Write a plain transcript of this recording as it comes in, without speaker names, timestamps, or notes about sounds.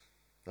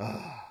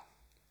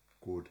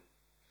Good.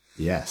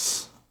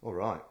 Yes. All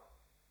right.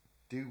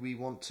 Do we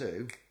want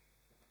to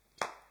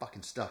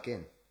fucking stuck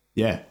in?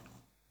 Yeah.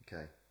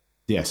 Okay.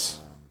 Yes.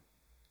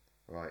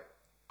 Right.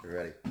 We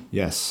ready?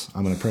 Yes.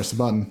 I'm going to press the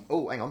button.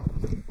 Oh, hang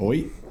on.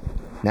 Oi.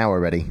 Now we're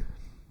ready.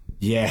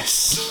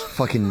 Yes.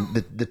 Fucking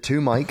the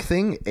two mic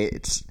thing.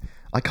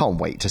 I can't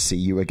wait to see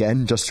you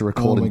again, just to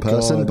record in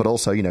person, God. but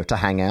also to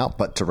hang out,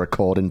 but to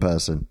record in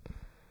person.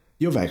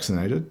 You're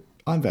vaccinated.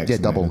 I'm Yeah,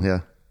 vaccinated. double.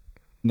 Yeah.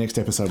 Next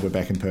episode, we're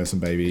back in person,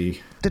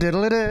 baby. How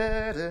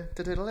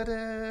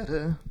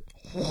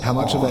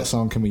much of that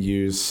song can we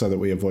use so that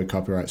we avoid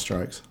copyright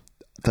strikes?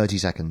 30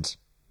 seconds.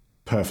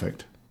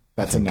 Perfect.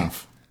 That's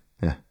enough.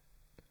 Yeah.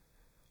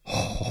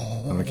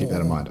 I'm going to keep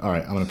that in mind. All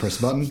right, I'm going to press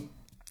the button.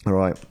 All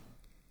right.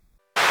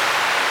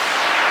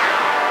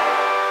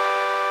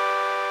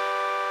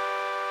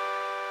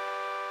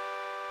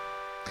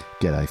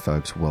 G'day,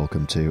 folks.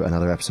 Welcome to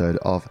another episode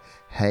of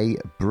Hey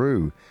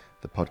Brew,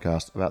 the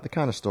podcast about the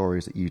kind of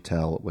stories that you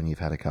tell when you've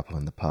had a couple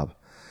in the pub.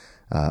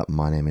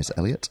 My name is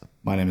Elliot.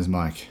 My name is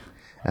Mike.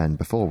 And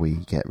before we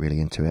get really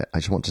into it, I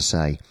just want to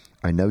say,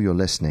 I know you're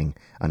listening,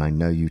 and I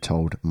know you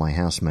told my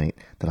housemate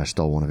that I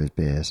stole one of his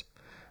beers.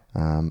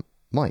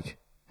 Mike,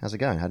 how's it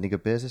going? Had any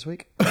good beers this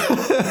week?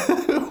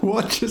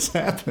 What just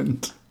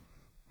happened?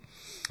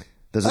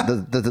 There's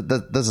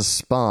a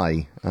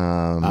spy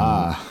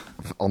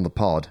on the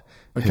pod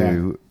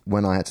who,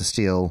 when I had to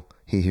steal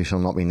He Who Shall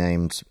Not Be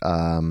Named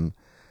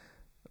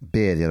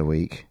beer the other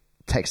week,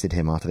 texted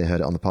him after they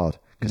heard it on the pod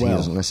because he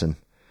doesn't listen.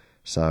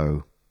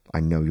 So I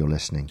know you're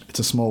listening. It's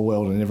a small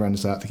world and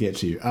everyone's out to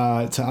get you.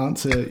 To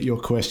answer your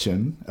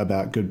question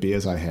about good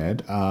beers I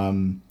had,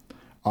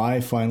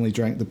 I finally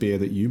drank the beer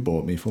that you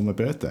bought me for my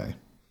birthday.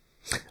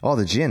 Oh,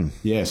 the gin.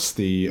 Yes,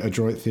 the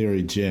Adroit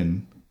Theory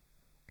gin.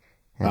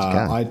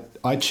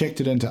 I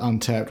checked it into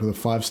Untapped with a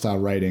 5-star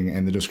rating,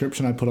 and the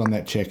description I put on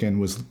that check-in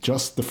was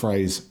just the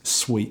phrase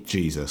 "Sweet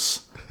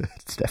Jesus."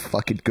 They're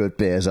fucking good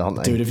beers, aren't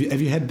they? Dude,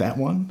 have you had that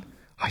one?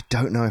 I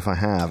don't know if I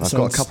have. I've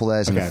got a couple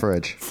there in the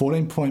fridge.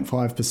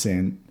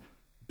 14.5%,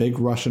 big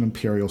Russian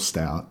Imperial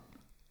Stout,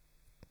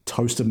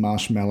 toasted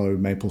marshmallow,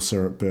 maple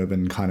syrup,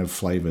 bourbon kind of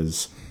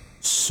flavors,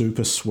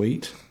 super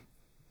sweet.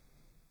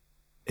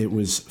 It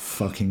was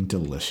fucking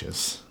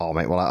delicious. Oh,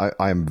 mate, well,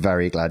 I am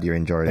very glad you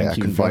enjoyed it. Thank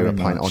you I could buy you a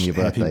very pint much. on your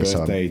birthday. Happy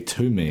birthday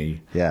to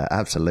me. Yeah,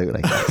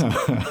 absolutely.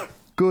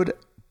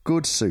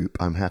 Good soup.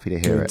 I'm happy to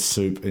hear Good it.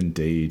 soup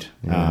indeed.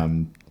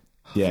 I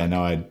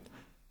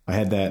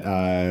had that.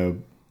 I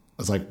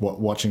was like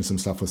watching some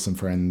stuff with some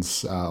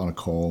friends on a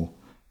call,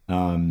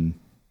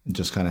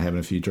 just kind of having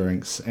a few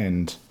drinks,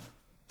 and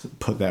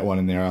put that one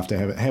in there after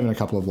having a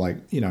couple of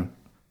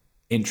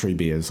entry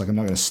beers. Like I'm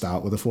not going to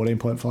start with a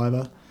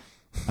 14.5er.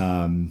 So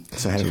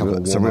I had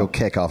It's a real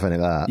kick off into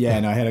that. Yeah,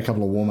 and I had a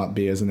couple of warm up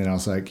beers, and then I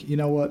was like, you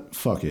know what?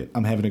 Fuck it.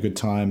 I'm having a good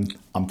time.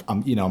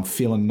 I'm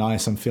feeling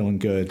nice. I'm feeling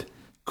good.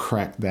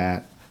 Crack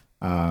that.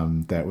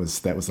 That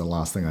was the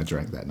last thing I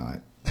drank that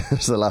night.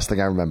 It's the last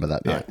thing I remember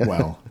that night. Yeah,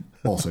 well,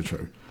 also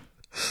true.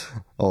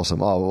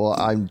 Awesome. Oh, well,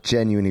 I'm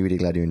genuinely really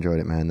glad you enjoyed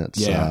it, man.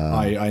 That's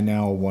I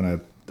now want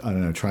to, I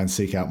don't know, try and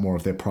seek out more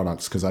of their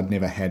products because I'd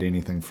never had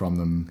anything from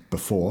them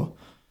before.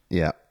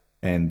 Yeah.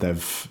 And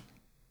they've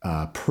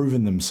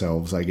proven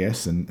themselves, I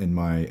guess, in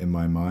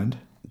my mind.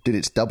 Dude,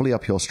 it's doubly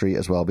up your street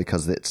as well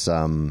because it's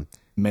cool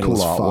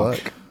artwork.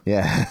 Fuck.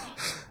 Yeah.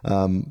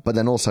 But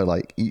then also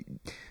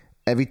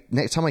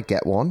next time I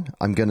get one,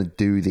 I'm gonna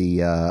do the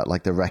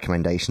the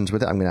recommendations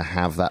with it. I'm gonna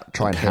have that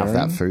have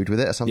that food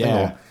with it or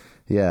something.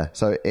 Yeah.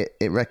 So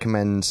it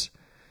recommends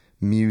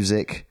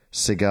music,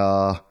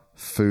 cigar,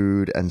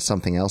 food, and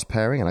something else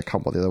pairing, and I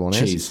can't what the other one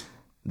is.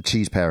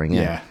 Cheese pairing.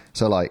 Yeah.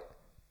 So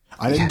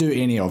I didn't do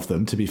any of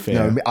them, to be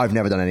fair. No, I've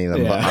never done any of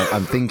them, but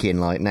I'm thinking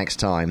next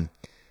time,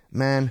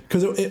 man.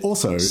 Because it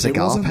also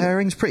cigar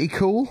pairing's pretty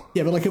cool.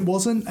 Yeah, but it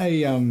wasn't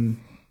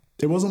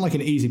it wasn't like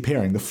an easy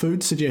pairing. The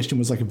food suggestion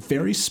was like a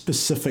very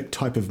specific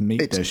type of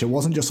meat dish. It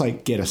wasn't just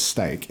like get a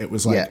steak. It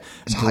was like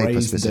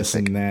braised this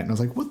and that, and I was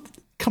like, what?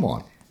 Come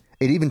on.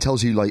 It even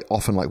tells you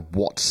often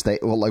what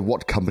steak or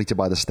what company to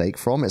buy the steak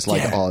from. It's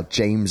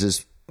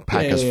James's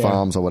Packers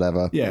Farms or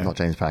whatever. Yeah, not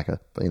James Packer,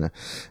 but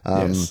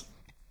yes.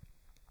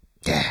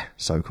 Yeah,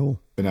 so cool.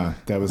 But no,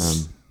 that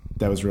was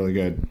really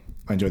good.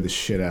 I enjoyed the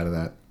shit out of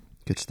that.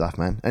 Good stuff,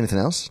 man. Anything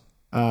else?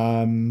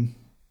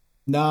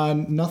 No,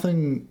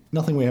 nothing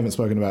we haven't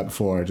spoken about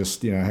before. I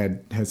just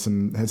had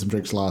some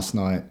drinks last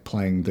night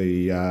playing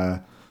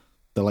the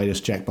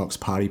latest Jackbox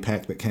Party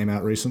Pack that came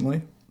out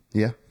recently.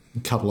 Yeah, a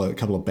couple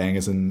of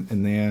bangers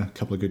in there, a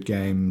couple of good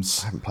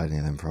games. I haven't played any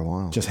of them for a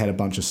while. Just had a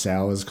bunch of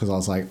sours because I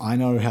was like, I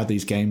know how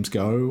these games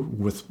go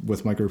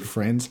with my group of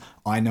friends.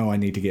 I know I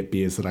need to get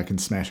beers that I can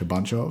smash a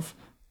bunch of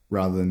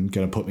rather than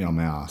going to put me on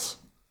my ass.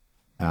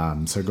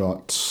 So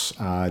got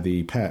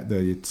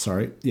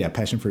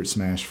Passion Fruit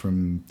Smash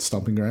from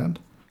Stomping Ground.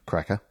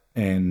 Cracker.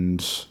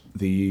 And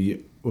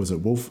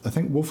Wolf of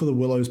the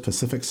Willows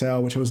Pacific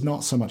Sour, which I was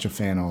not so much a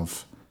fan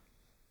of.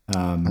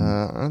 I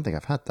don't think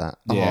I've had that.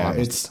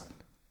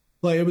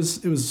 It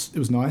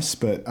was nice,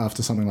 but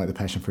after something like the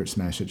Passion Fruit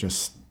Smash, it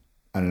just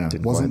I don't know.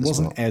 Didn't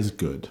Wasn't as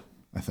good,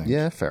 I think.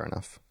 Yeah, fair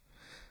enough.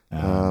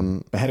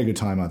 But had a good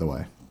time either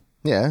way.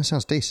 Yeah,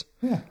 sounds decent.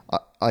 Yeah.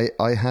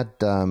 I had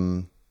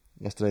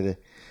yesterday the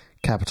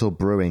Capital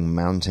Brewing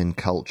Mountain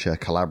Culture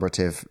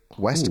Collaborative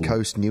West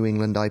Coast New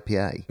England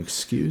IPA.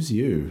 Excuse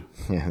you.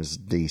 Yeah, it was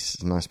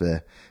decent. Nice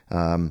beer.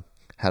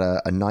 Had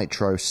a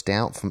Nitro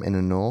Stout from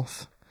Inner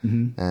North,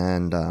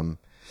 and a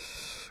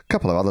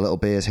couple of other little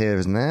beers here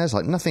and there. It's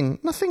like nothing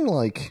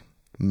like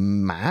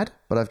mad,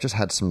 but I've just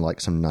had some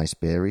nice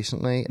beer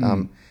recently.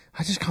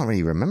 I just can't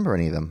really remember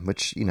any of them,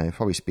 which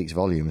probably speaks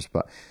volumes.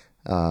 But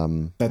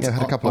That's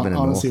had a couple of Inner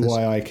honestly North.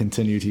 why I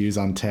continue to use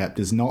Untapped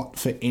is not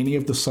for any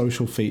of the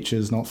social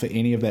features, not for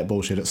any of that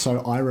bullshit. It's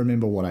so I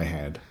remember what I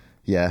had.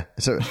 Yeah,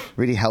 so it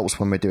really helps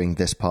when we're doing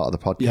this part of the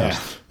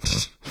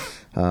podcast.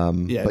 Yeah. But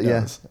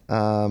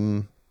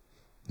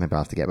maybe I'll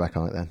have to get back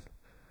on it then.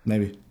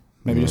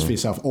 Maybe just for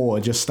yourself, or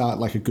just start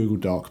like a Google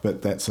Doc,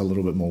 but that's a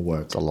little bit more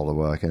work. It's a lot of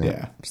work, isn't it?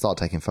 Yeah. Start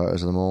taking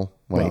photos of them all.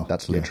 Wait, Well,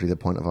 that's literally the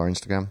point of our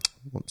Instagram.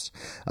 Whoops.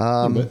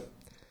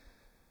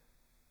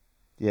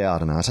 Yeah, I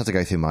don't know. I just have to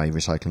go through my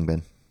recycling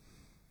bin.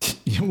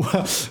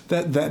 Well,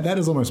 that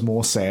is almost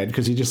more sad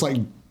because you're just like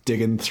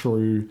digging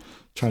through,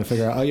 trying to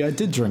figure out. Oh yeah, I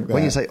did drink that.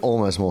 When you say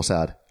almost more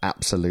sad,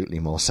 absolutely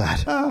more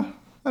sad. I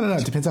don't know.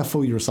 It depends how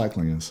full your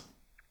recycling is.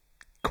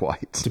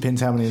 Quite. Depends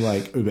how many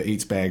like Uber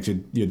Eats bags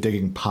you're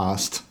digging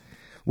past.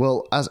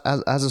 Well, as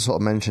I sort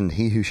of mentioned,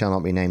 he who shall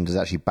not be named is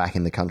actually back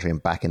in the country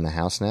and back in the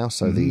house now.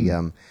 So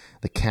the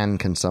can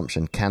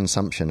consumption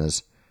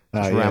has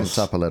ramped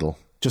up a little.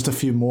 Just a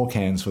few more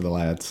cans for the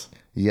lads.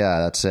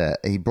 Yeah, that's it.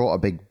 He brought a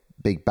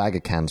big bag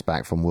of cans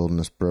back from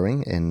Wilderness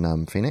Brewing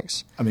in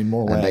Phoenix. I mean,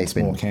 more lads,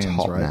 more cans,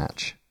 top right?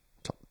 notch.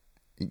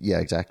 Yeah,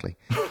 exactly.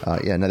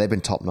 They've been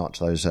top notch,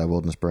 those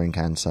Wilderness Brewing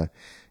cans. So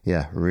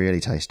yeah,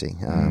 really tasty.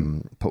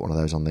 Put one of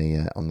those on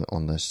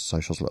the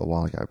socials a little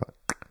while ago, but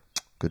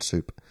good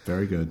soup.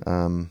 Very good.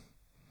 Can't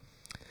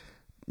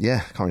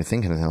really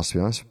think of anything else to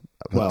be honest.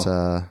 But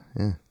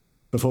yeah.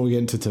 Before we get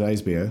into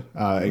today's beer,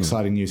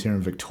 exciting news here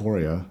in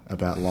Victoria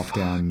about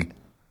lockdown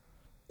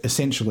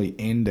essentially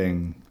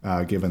ending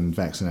given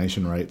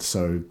vaccination rates.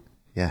 So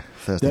yeah,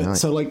 Thursday night.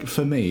 So like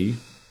for me,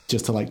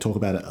 just to like talk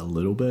about it a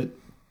little bit,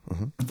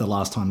 the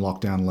last time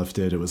lockdown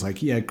lifted, it was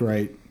like, yeah,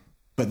 great.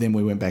 But then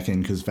we went back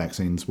in because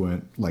vaccines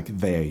weren't like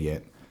there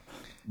yet.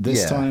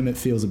 This time it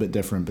feels a bit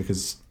different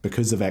because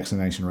the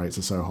vaccination rates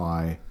are so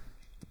high.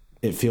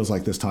 It feels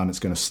like this time it's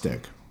going to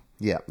stick.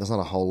 Yeah, there's not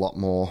a whole lot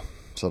more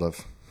sort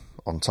of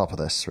on top of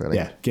this, really.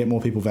 Yeah, get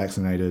more people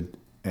vaccinated,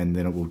 and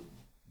then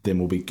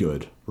we'll be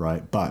good,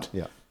 right? But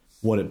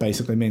what it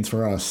basically means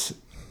for us,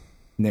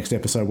 next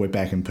episode we're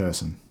back in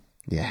person.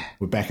 Yeah,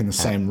 we're back in the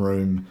same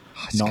room,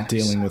 not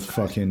dealing with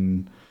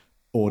fucking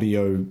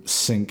audio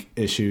sync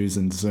issues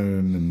and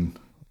Zoom and.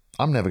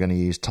 I'm never going to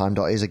use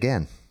time.is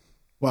again.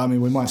 Well, I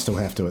mean, we might still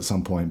have to at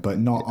some point, but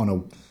not on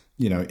a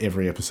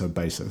every episode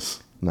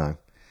basis. No.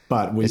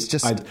 But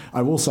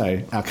I will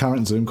say, our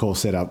current Zoom call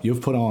setup,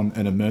 you've put on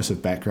an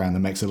immersive background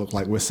that makes it look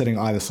like we're sitting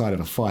either side of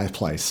a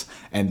fireplace.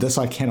 And this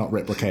I cannot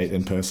replicate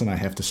in person, I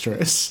have to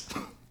stress.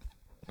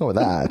 Not with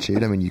that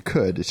attitude. I mean, you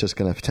could. It's just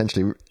going to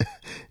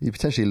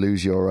potentially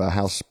lose your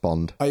house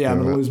bond. Oh, yeah, I'm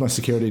going to lose my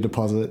security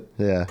deposit.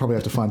 Yeah. Probably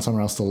have to find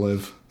somewhere else to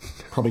live.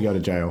 Probably go to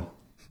jail.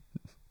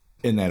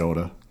 In that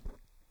order.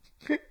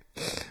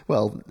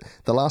 Well,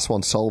 the last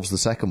one solves the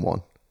second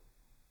one.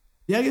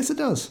 Yeah, I guess it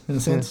does, in a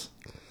sense.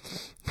 Yeah.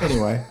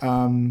 Anyway,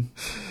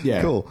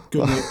 cool.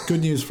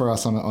 Good news for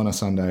us on a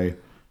Sunday.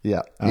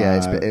 Yeah,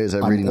 it was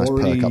a really nice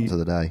perk up to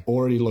the day.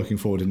 Already looking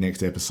forward to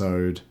next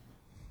episode.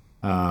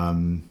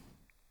 So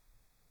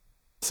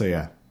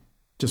yeah,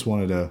 just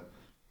wanted to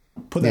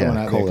put that one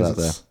out there because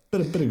it's a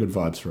bit of good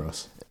vibes for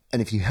us.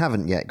 And if you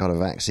haven't yet got a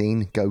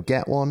vaccine, go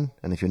get one.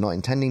 And if you're not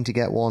intending to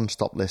get one,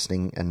 stop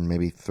listening and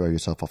maybe throw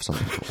yourself off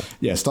something cool.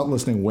 Yeah, stop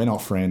listening. We're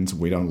not friends.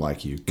 We don't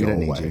like you. Go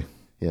away. Need you.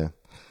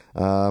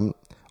 Yeah.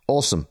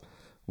 Awesome.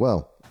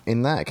 Well,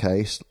 in that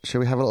case, shall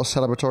we have a little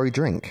celebratory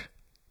drink?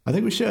 I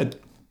think we should.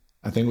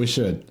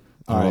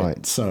 All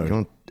right.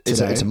 So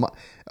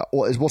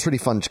what's really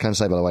fun to kind of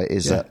say, by the way,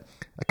 is that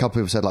a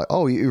couple of people said like,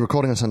 "Oh, you're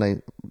recording on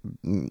Sunday."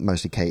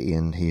 Mostly Katie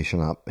and who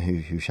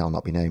shall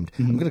not be named.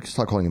 I'm going to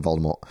start calling him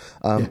Voldemort.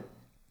 I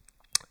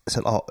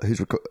said, "Oh, are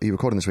you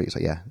recording this week?" It's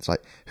like, "Yeah." It's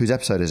like, "Whose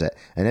episode is it?"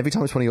 And every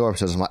time it's one of your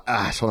episodes, I'm like,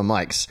 "It's one of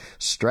Mike's."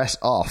 Stress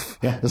off.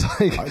 Yeah, it's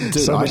like,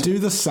 I do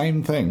the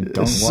same thing.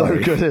 Don't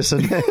worry. So good,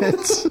 isn't it?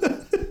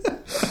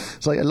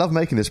 It's like, I love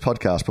making this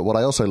podcast, but what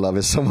I also love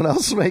is someone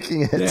else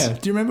making it. Yeah.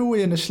 Do you remember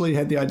we initially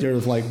had the idea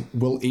of like,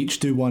 we'll each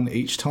do one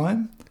each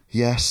time?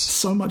 Yes.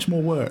 So much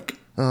more work.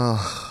 Now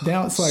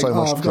it's like,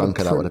 I've got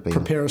to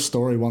prepare a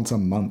story once a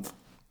month.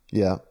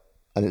 Yeah.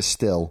 And it's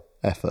still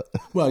effort.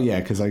 Well, yeah,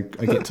 because I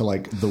get to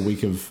like the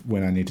week of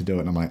when I need to do it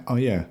and I'm like, oh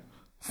yeah.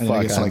 And then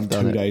I guess like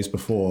 2 days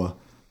before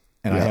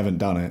and I haven't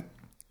done it.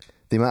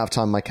 The amount of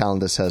time my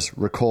calendar says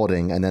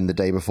recording and then the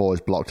day before is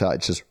blocked out,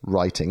 it's just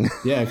writing.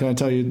 Yeah, can I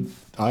tell you,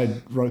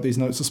 I wrote these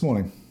notes this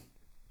morning.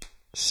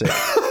 Sick.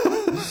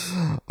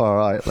 All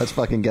right, let's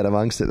fucking get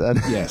amongst it then.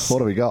 Yes. What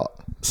do we got?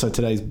 So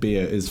today's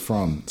beer is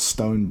from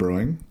Stone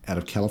Brewing out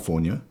of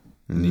California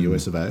in the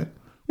US of A.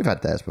 We've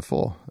had theirs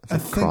before. It's I a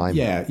think, crime.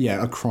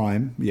 Yeah, a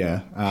crime.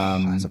 Yeah.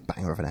 That's a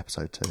banger of an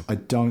episode too. I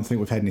don't think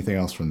we've had anything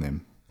else from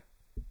them.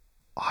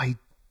 I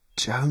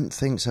don't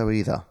think so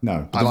either.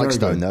 No, but I they're like very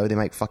Stone good. though. They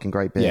make fucking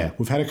great beer. Yeah,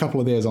 we've had a couple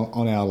of theirs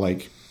on our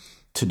like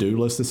to-do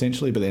list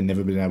essentially, but they've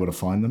never been able to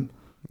find them.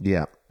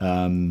 Yeah.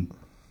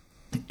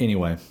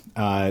 Anyway,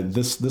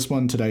 this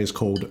one today is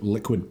called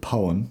Liquid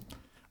Poem.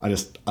 I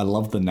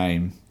love the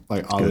name.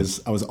 Like I was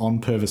on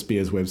Purvis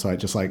Beer's website,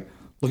 just like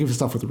looking for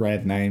stuff with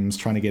rad names,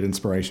 trying to get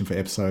inspiration for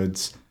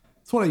episodes.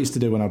 It's what I used to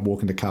do when I'd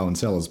walk into Carlin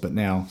Cellars, but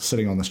now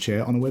sitting on this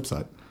chair on a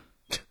website.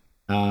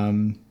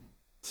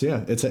 So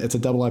yeah, it's a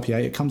double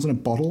IPA. It comes in a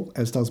bottle,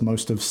 as does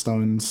most of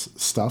Stone's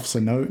stuff. So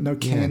no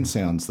can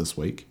sounds this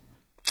week.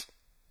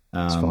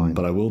 Fine.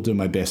 But I will do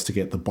my best to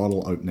get the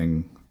bottle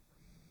opening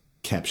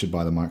captured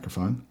by the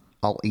microphone.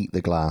 I'll eat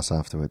the glass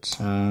afterwards.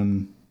 What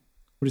do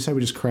you say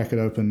we just crack it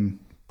open,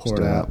 pour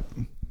it out,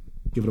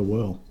 give it a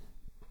whirl?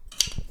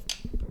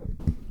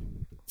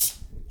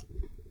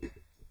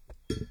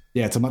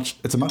 Yeah, it's a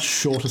much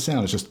shorter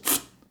sound. It's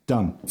just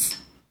done.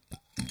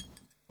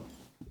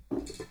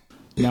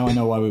 Now I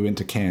know why we went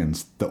to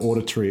cans. The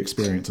auditory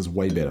experience is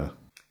way better.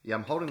 Yeah,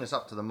 I'm holding this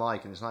up to the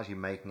mic and it's not actually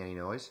making any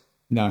noise.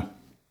 No.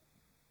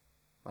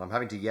 I'm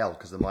having to yell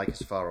because the mic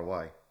is far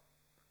away.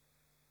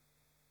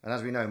 And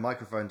as we know,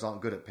 microphones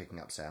aren't good at picking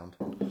up sound.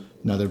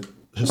 No, they're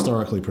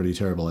historically pretty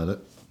terrible at it.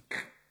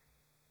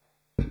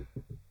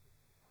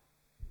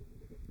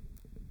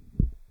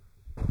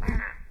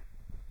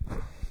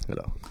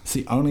 Hello. It's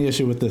the only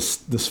issue with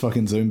this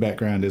fucking Zoom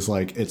background is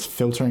like it's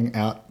filtering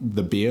out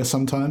the beer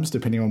sometimes,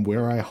 depending on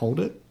where I hold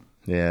it.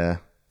 Yeah.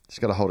 Just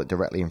got to hold it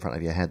directly in front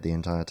of your head the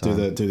entire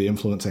time. Do the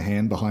influencer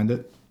hand behind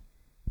it?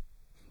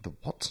 The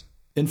what?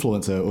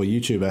 Influencer or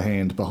YouTuber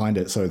hand behind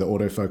it so the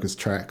autofocus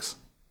tracks.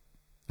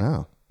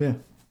 Oh. Yeah.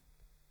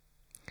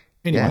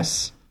 Anyway,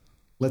 Yes.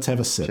 let's have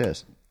a sip.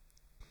 Cheers.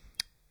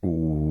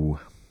 Ooh.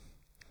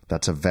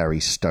 That's a very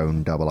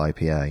Stone double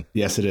IPA.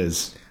 Yes, it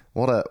is.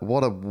 What a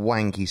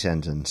wanky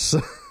sentence.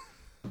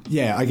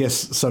 Yeah, I guess,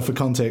 so for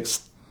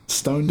context,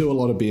 Stone do a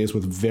lot of beers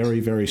with very,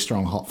 very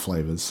strong hop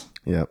flavors.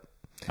 Yep.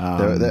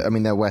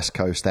 They're West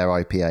Coast. They're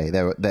IPA.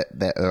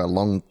 They're a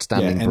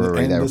long-standing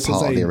brewery. They're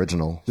part of the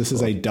original. This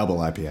is a double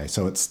IPA,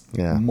 so it's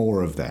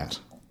more of that.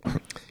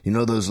 You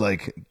know those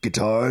like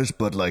guitars,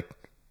 but like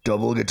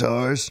double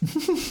guitars.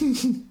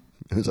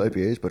 Those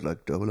IPAs, but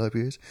like double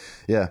IPAs.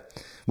 Yeah.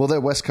 Well,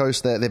 they're West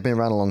Coast. They've been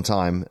around a long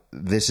time.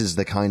 This is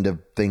the kind of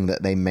thing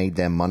that they made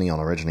their money on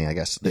originally. I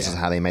guess this is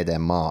how they made their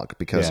mark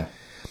because.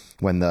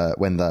 When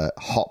the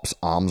hops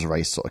arms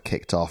race sort of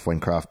kicked off, when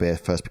craft beer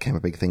first became a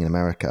big thing in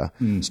America,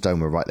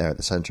 Stone were right there at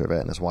the center of it,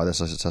 and that's why they're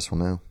so successful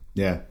now.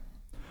 Yeah.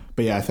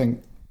 But yeah, I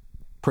think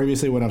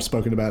previously when I've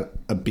spoken about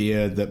a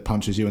beer that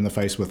punches you in the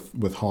face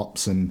with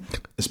hops, and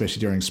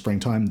especially during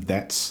springtime,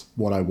 that's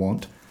what I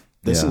want.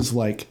 This is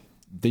like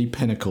the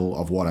pinnacle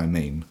of what I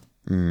mean.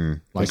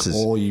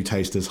 All you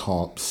taste is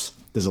hops.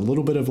 There's a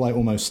little bit of like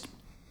almost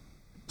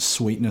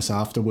sweetness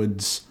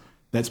afterwards.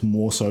 That's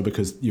more so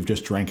because you've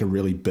just drank a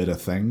really bitter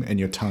thing and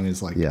your tongue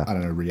is like, I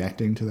don't know,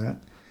 reacting to that.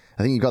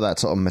 I think you've got that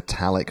sort of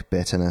metallic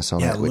bitterness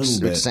on it, which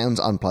sounds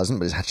unpleasant,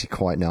 but it's actually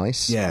quite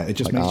nice. Yeah, it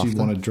just makes you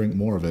want to drink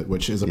more of it,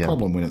 which is a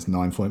problem when it's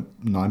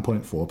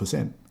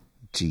 9.4%.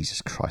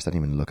 Jesus Christ, I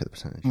didn't even look at the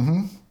percentage.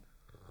 Mm-hmm.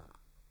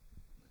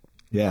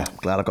 Yeah.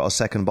 Glad I got a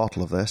second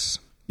bottle of this.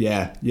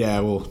 Yeah,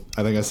 well,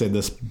 I think I said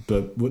this,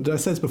 but did I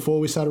say this before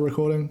we started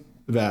recording?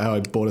 About how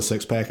I bought a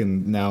 6-pack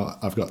and now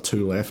I've got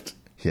 2 left?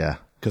 Yeah.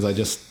 Because I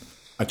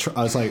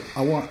was like,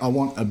 I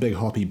want a big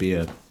hoppy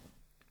beer.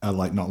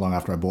 Like not long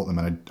after I bought them,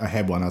 and I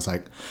had one. I was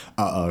like,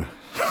 I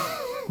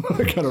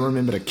gotta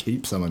remember to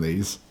keep some of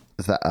these.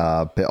 Is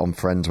that bit on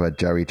Friends where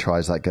Jerry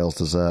tries that girl's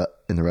dessert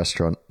in the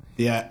restaurant?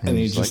 Yeah, and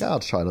he's just like, I'll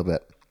try a little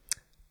bit.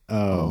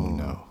 Oh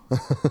no,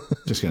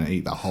 just gonna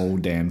eat the whole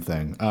damn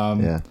thing.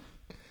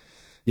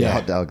 Yeah,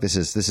 hot dog. This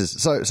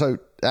is so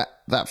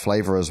that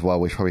flavor as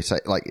well. We probably say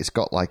like it's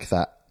got like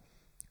that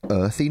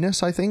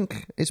earthiness. I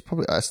think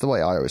that's the way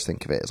I always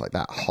think of it. It's like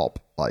that hop,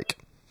 like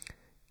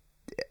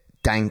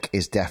dank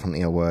is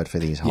definitely a word for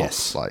these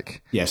hops.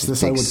 Yes,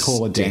 this I would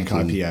call a dank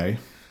IPA.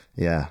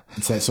 Yeah,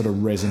 it's that sort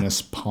of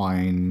resinous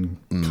pine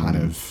kind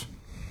of.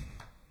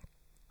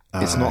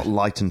 It's not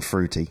light and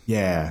fruity.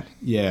 Yeah.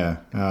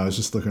 I was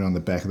just looking on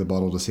the back of the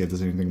bottle to see if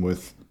there's anything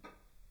worth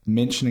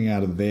mentioning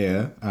out of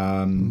there.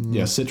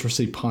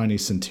 Citrusy, piney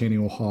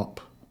Centennial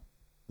hop.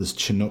 There's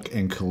Chinook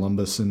and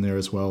Columbus in there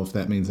as well, if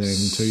that means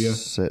anything to you.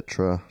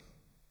 Citra.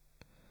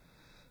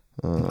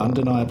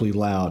 Undeniably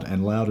loud,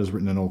 and loud is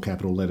written in all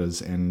capital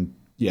letters, and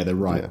yeah, they're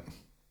right.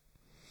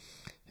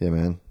 Yeah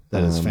man.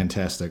 That is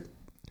fantastic.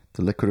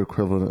 The liquid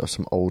equivalent of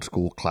some old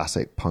school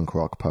classic punk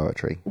rock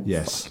poetry.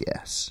 Yes. Fuck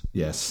yes.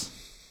 Yes.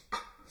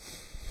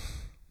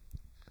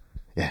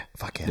 Yeah,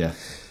 fuck yeah. Yeah.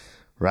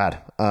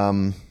 Rad.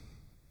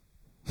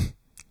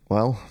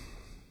 Well,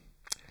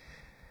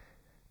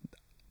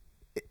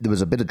 there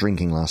was a bit of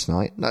drinking last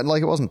night.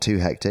 Like, it wasn't too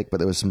hectic, but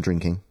there was some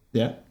drinking.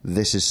 Yeah.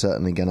 This is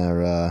certainly going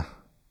to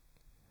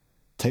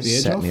take the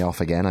edge set off? me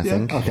off again, I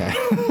think. Okay.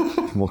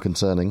 More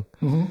concerning.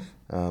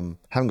 Haven't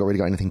really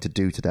got anything to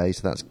do today,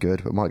 so that's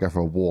good. But might go for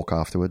a walk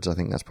afterwards. I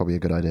think that's probably a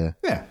good idea.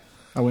 Yeah.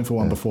 I went for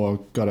one before,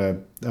 got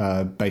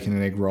a bacon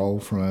and egg roll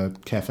from a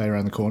cafe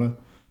around the corner.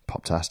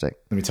 Poptastic.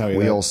 Let me tell you,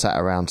 we all sat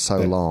around so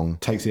long.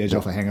 Takes the edge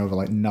off a hangover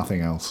like nothing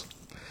else.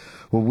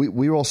 Well,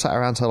 we were all sat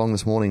around so long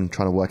this morning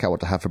trying to work out what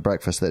to have for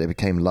breakfast that it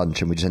became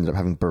lunch, and we just ended up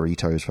having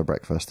burritos for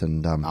breakfast.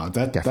 And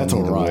that's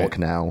all right. Walk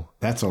now.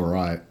 That's all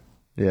right.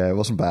 Yeah, it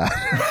wasn't bad.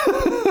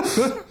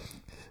 It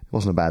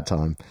wasn't a bad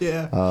time.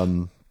 Yeah.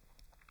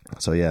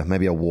 So yeah,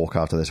 maybe a walk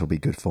after this will be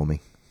good for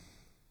me.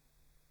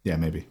 Yeah,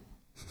 maybe.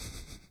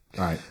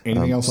 All right.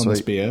 Anything else on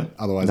this beer?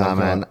 Otherwise,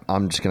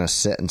 I'm just gonna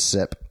sit and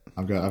sip.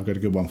 I've got a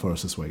good one for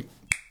us this week.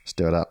 Let's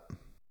do it up.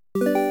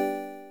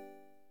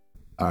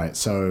 All right.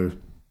 So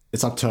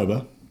it's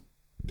October.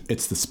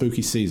 It's the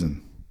spooky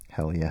season.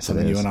 Hell yes,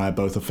 something you and I are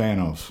both a fan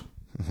of.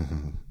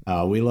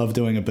 We love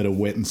doing a bit of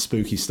wet and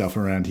spooky stuff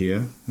around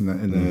here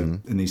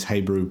in these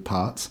Hey Brew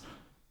parts.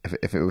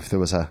 If there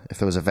was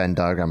a Venn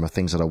diagram of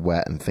things that are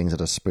wet and things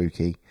that are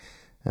spooky,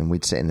 and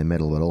we'd sit in the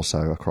middle, but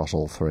also across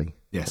all three.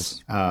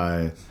 Yes.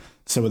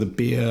 So with a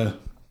beer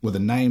with a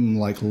name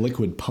like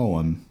Liquid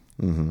Poem,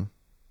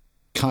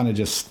 kind of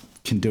just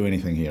can do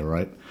anything here,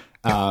 right?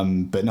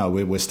 But no,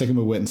 we're sticking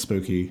with wet and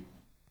spooky.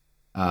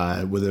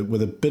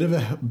 With a bit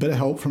of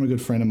help from a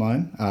good friend of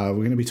mine, we're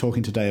going to be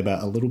talking today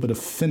about a little bit of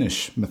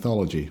Finnish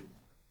mythology.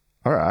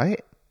 All right.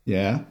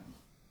 Yeah.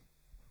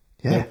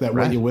 Yeah. That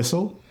wet your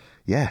whistle.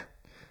 Yeah.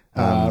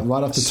 Right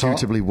off the top.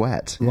 Suitably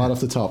wet. Right off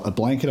the top, a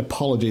blanket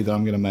apology that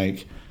I'm going to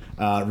make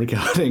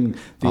regarding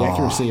the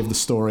accuracy of the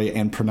story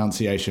and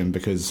pronunciation,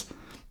 because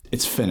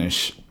it's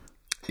Finnish.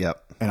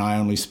 Yep. And I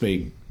only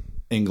speak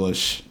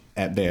English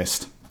at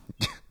best.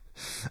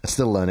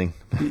 Still learning.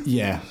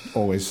 Yeah,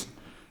 always.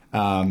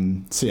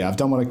 So yeah, I've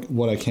done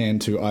what I can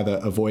to either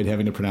avoid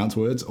having to pronounce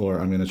words, or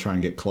I'm going to try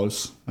and get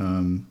close.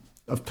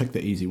 I've picked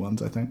the easy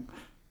ones, I think.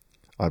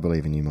 I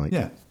believe in you, Mike.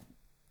 Yeah.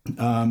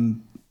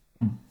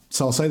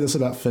 So I'll say this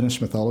about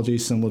Finnish mythology,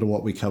 similar to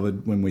what we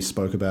covered when we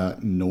spoke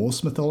about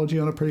Norse mythology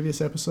on a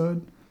previous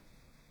episode.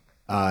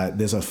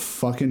 There's a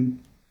fucking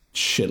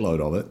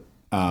shitload of it.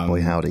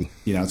 Boy, howdy.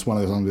 You know, it's one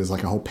of those ones, there's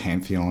like a whole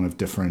pantheon of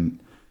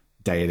different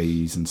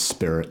deities and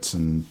spirits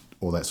and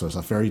all that sort of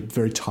stuff. Very,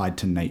 very tied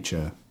to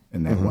nature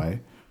in that way.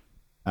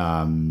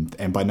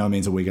 And by no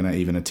means are we going to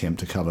even attempt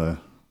to cover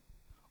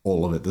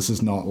all of it. This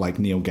is not like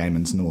Neil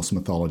Gaiman's Norse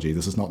mythology.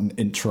 This is not an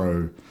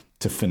intro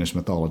to Finnish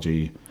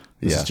mythology.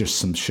 This is just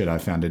some shit I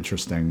found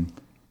interesting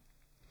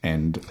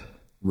and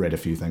read a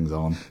few things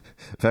on.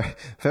 Very,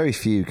 very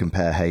few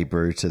compare Hey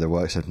Brew to the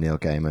works of Neil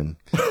Gaiman.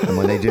 And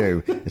when they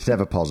do, it's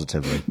never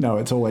positively. No,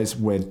 it's always,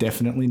 we're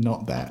definitely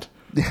not that.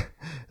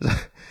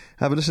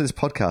 I've listened to this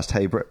podcast,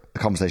 Hey Brew, a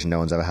conversation no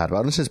one's ever had, but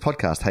I've listened to this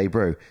podcast, Hey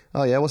Brew.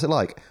 Oh yeah, what's it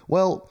like?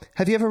 Well,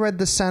 have you ever read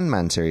the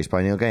Sandman series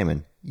by Neil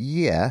Gaiman?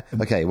 Yeah.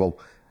 Okay, well,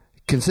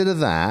 consider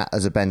that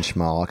as a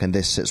benchmark, and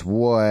this sits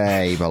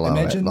way below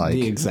Imagine it. Like,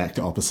 the exact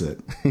opposite.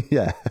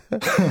 yeah.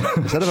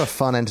 Instead of a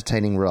fun,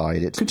 entertaining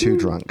ride, it's two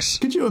drunks.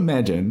 Could you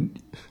imagine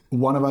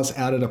one of us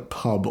out at a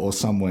pub or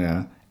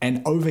somewhere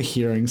and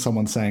overhearing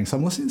someone saying, so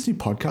I'm listening to this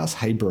new podcast,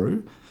 Hey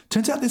Brew.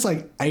 Turns out there's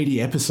like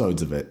 80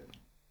 episodes of it.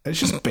 It's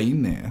just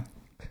been there.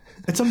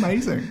 It's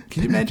amazing.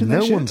 Can you imagine that?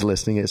 No shit? one's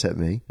listening except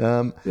me.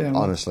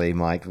 Honestly,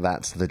 Mike,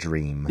 that's the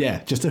dream.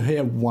 Yeah, just to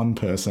hear one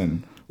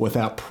person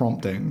without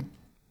prompting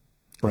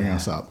bring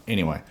us up.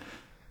 Anyway,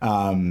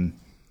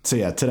 so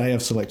yeah, today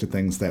I've selected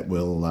things that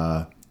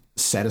will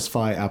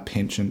satisfy our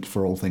penchant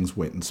for all things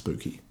wet and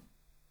spooky.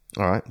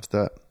 All right, let's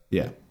do it.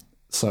 Yeah.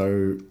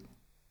 So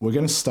we're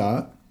going to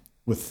start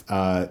with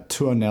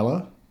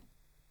Tuonela,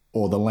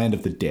 or the Land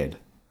of the Dead.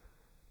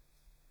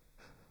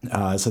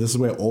 So this is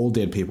where all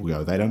dead people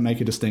go. They don't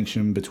make a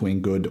distinction between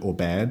good or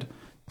bad.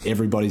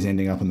 Everybody's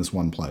ending up in this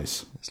one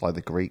place. It's like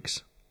the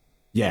Greeks.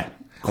 Yeah.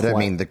 I don't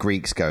mean the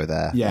Greeks go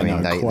there. Yeah, I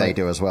mean, they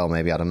do as well,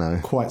 maybe. I don't know.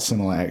 Quite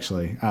similar,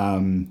 actually.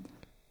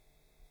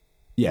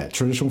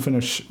 Traditional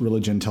Finnish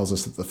religion tells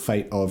us that the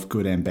fate of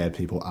good and bad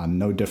people are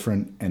no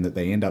different, and that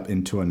they end up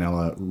in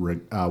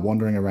Tuonela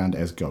wandering around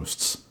as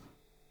ghosts.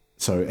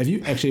 So have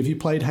you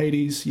played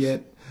Hades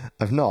yet?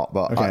 I've not,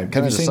 but okay.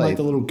 Have you seen like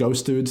the little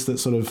ghost dudes that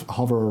sort of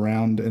hover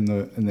around in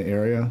the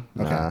area?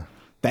 Okay. Nah.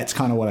 That's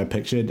kind of what I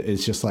pictured.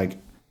 It's just like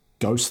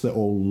ghosts that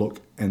all look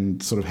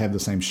and sort of have the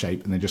same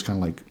shape, and they're just kind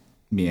of like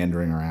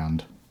meandering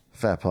around.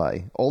 Fair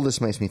play. All this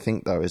makes me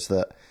think, though, is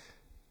that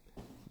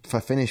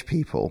for Finnish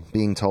people,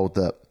 being told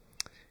that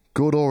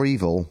good or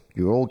evil,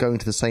 you're all going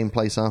to the same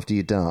place after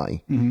you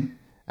die,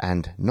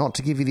 and not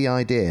to give you the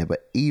idea,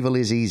 but evil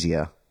is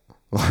easier.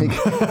 Like, you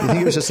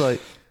think it was just like,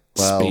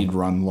 well, speed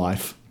run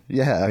life.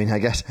 Yeah, I mean, I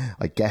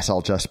guess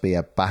I'll just be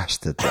a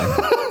bastard then.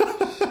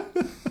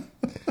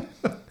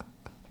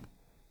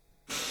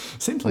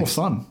 Seems more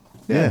fun.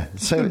 Yeah.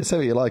 So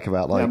what you like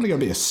about like, I'm gonna go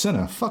be a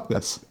sinner. Fuck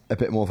this. A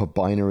bit more of a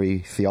binary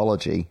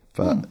theology,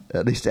 but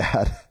at least it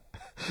had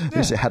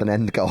an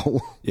end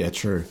goal. Yeah,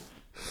 true.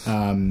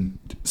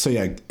 So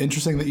yeah,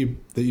 interesting that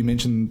you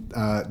mentioned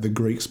the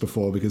Greeks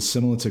before, because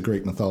similar to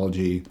Greek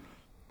mythology,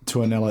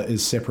 Tuonela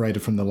is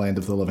separated from the land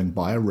of the living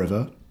by a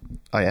river.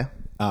 Oh yeah.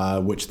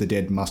 Which the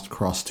dead must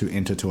cross to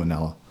enter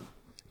Tuonela.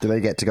 Do they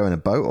get to go in a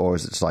boat, or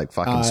is it just like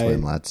fucking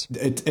swim, lads?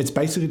 It's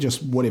basically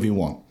just whatever you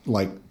want.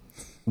 Like,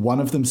 one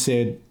of them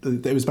said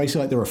it was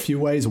basically like there were a few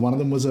ways. One of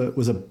them was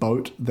a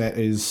boat that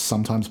is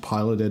sometimes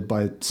piloted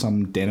by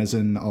some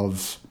denizen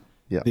of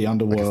the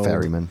underworld, like a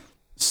ferryman.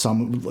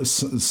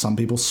 Some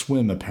people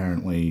swim,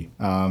 apparently.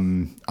 I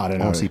don't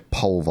know. Obviously,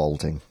 pole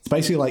vaulting. It's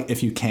basically like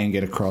if you can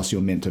get across,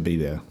 you're meant to be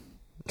there.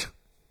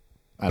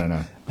 I don't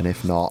know. And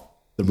if not,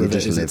 the river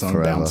is its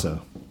own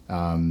bouncer.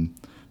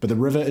 But the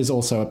river is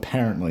also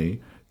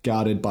apparently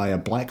guarded by a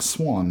black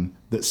swan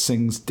that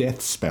sings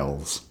death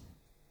spells.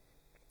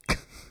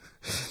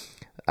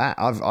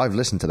 I've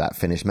listened to that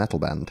Finnish metal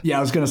band. Yeah,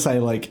 I was going to say,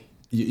 like,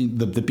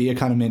 the beer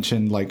kind of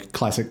mentioned, like,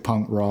 classic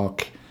punk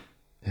rock.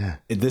 Yeah.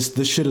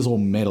 This shit is all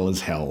metal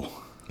as hell.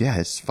 Yeah,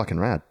 it's fucking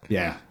rad.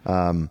 Yeah.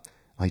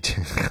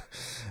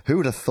 Who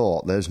would have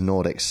thought those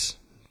Nordics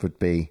would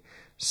be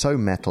so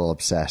metal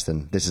obsessed,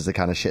 and this is the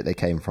kind of shit they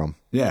came from?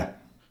 Yeah.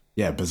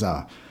 Yeah,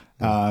 bizarre.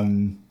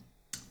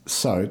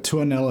 So,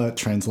 Tuonela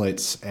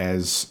translates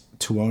as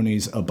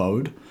Tuoni's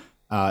abode,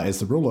 as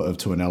the ruler of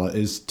Tuonela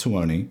is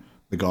Tuoni,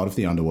 the god of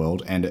the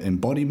underworld, and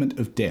embodiment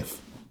of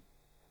death.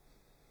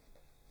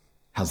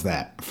 How's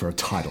that for a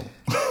title?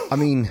 I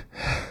mean,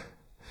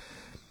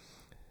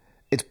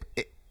 it's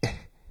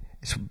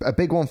a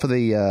big one for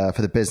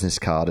the business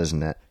card,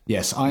 isn't it?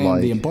 Yes, I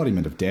am the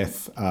embodiment of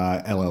death,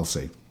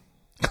 LLC.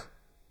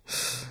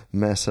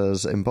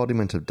 Messrs.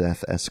 Embodiment of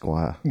Death,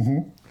 Esquire.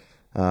 Mm-hmm.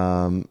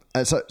 And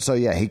so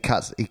yeah, he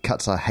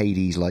cuts a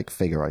Hades-like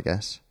figure, I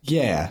guess.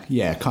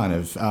 Yeah, kind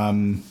of.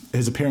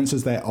 His appearance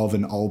is that of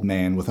an old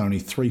man with only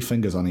 3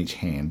 fingers on each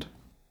hand.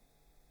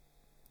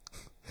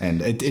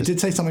 And it did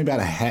say something about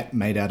a hat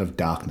made out of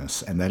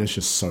darkness, and that is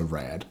just so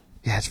rad.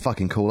 Yeah, it's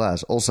fucking cool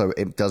as. Also,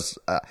 it does,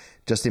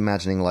 just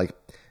imagining, like,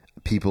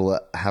 people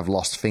that have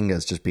lost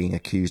fingers just being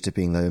accused of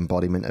being the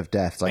embodiment of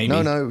death. It's like,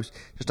 Maybe. no,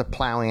 just a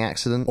ploughing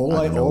accident. All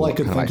I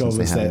could think of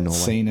was that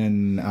scene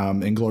in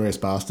Inglourious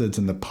Bastards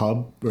in the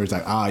pub where it's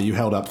like, you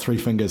held up 3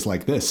 fingers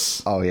like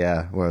this. Oh,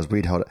 yeah, whereas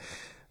we'd hold it.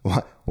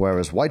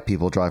 Whereas white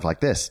people drive like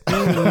this.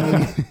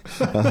 Yeah.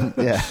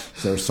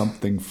 Is there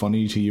something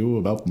funny to you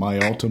about my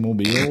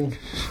automobile?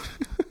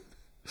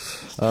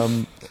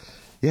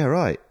 Yeah,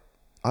 right.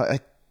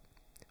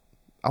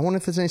 I wonder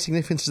if there's any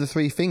significance to the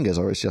 3 fingers,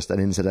 or it's just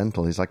an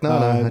incidental. He's like, no,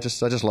 I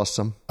just lost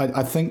some.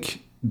 I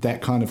think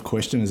that kind of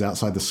question is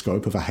outside the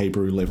scope of a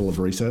Hebrew level of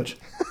research.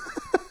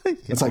 Yeah,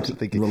 it's like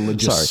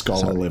religious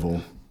scholar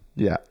level.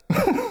 Yeah.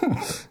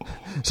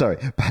 Sorry.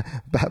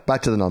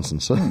 Back to the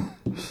nonsense.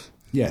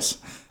 Yes.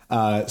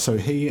 So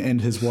he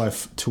and his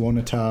wife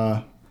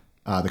Tuonetar,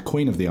 the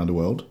queen of the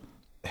underworld,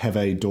 have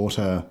a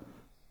daughter,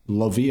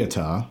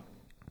 Loviatar.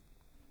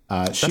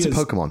 That's a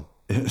Pokemon.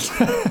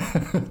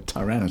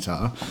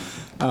 Tyranitar.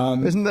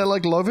 Isn't there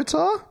like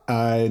Lovitar?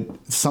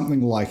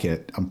 Something like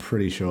it, I'm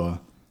pretty sure.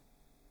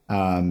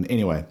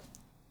 Anyway,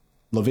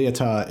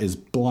 Loviatar is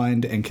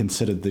blind and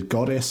considered the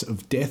goddess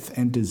of death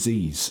and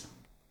disease.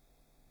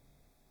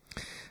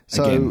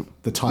 So, again,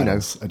 the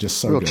titles are just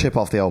so real good. chip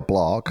off the old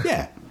block.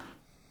 Yeah.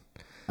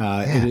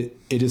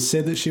 It is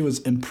said that she was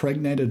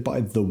impregnated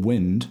by the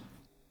wind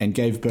and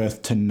gave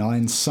birth to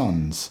 9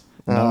 sons,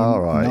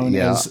 known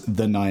as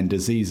the 9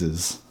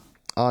 diseases.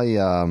 I've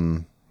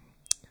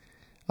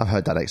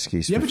heard that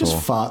excuse before. You ever just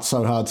fart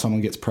so hard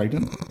someone gets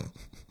pregnant?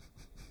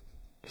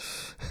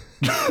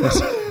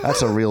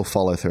 That's a real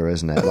follow through,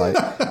 isn't it? Like,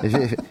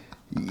 if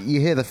you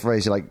hear the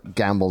phrase, you like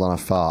gambled on a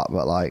fart,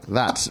 but like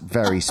that's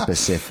very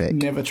specific.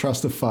 Never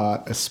trust a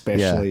fart,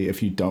 especially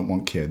if you don't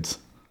want kids.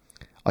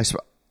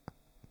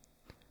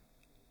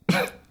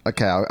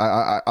 Okay,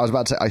 I was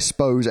about to say I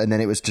suppose, and then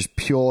it was just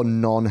pure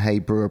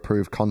non-Hebrew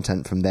approved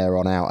content from there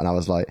on out, and I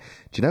was like,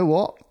 do you know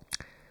what?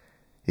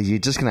 You're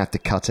just gonna have to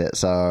cut it.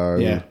 So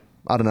yeah.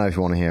 I don't know if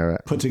you want to hear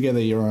it. Put together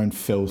your own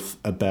filth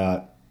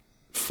about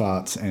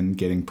farts and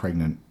getting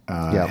pregnant.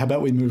 How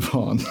about we move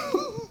on?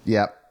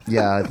 Yeah,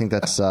 I think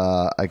that's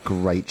a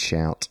great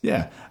shout.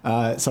 Yeah.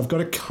 So I've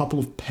got a couple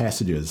of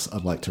passages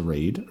I'd like to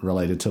read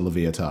related to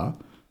Loviatar,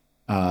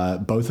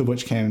 both of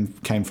which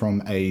came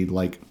from a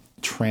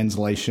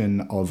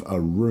translation of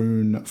a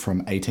rune from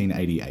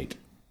 1888.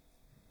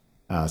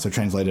 So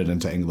translated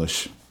into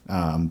English.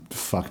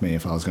 Fuck me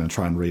if I was going to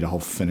try and read a whole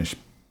Finnish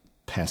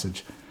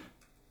passage.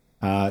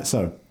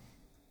 So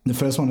the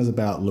first one is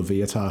about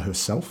Loviatar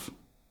herself.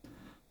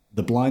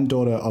 The blind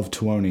daughter of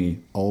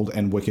Tuoni, old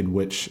and wicked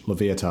witch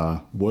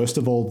Loviatar, worst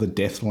of all the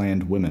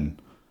Deathland women,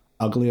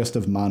 ugliest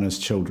of Mana's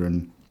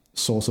children,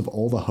 source of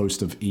all the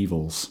host of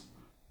evils,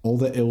 all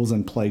the ills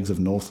and plagues of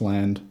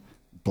Northland,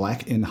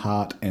 black in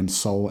heart and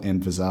soul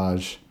and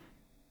visage,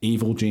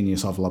 evil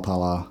genius of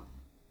Lapala,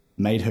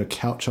 made her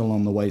couch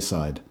along the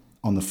wayside,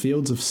 on the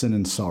fields of sin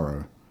and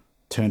sorrow,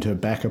 turned her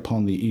back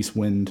upon the east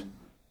wind,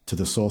 to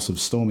the source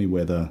of stormy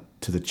weather,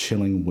 to the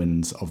chilling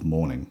winds of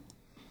morning.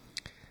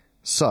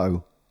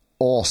 So,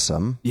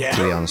 awesome. Yeah.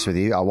 To be honest with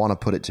you, I want to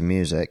put it to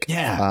music.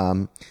 Yeah.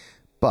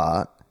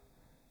 But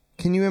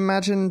can you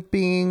imagine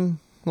being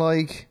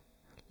like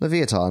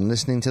Leviathan,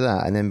 listening to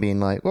that, and then being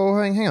like, "Well,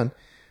 hang on,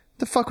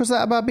 the fuck was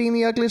that about being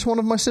the ugliest one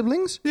of my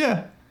siblings?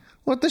 Yeah.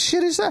 What the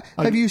shit is that?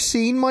 Have you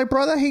seen my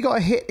brother? He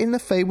got hit in the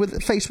face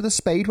with a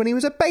spade when he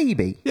was a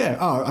baby." Yeah.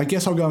 Oh, I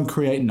guess I'll go and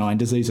create 9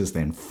 diseases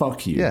then.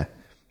 Fuck you. Yeah.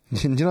 Do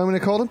you know what I'm going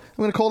to call them? I'm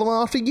going to call them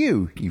after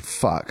you, you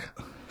fuck.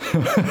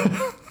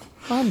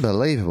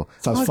 Unbelievable.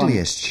 So it's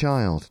Ugliest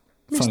child.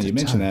 Funny Mr. you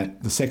mention Toad.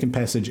 that. The second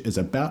passage is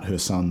about her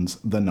sons,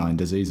 the 9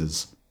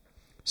 diseases.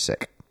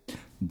 Sick.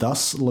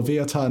 Thus,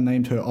 Leviathan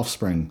named her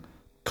offspring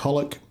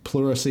colic,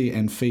 pleurisy,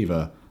 and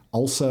fever,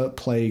 ulcer,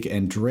 plague,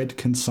 and dread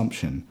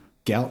consumption,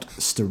 gout,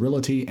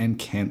 sterility, and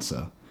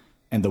cancer.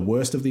 And the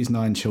worst of these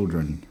 9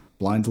 children,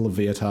 blind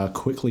Leviathan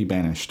quickly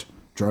banished,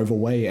 drove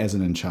away as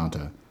an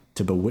enchanter,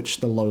 to bewitch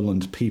the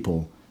lowland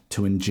people,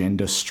 to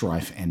engender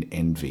strife and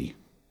envy.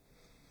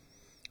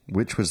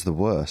 Which was the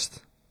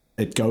worst?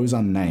 It goes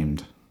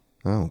unnamed.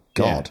 Oh,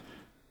 God.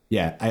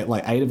 Yeah,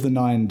 8 of the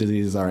 9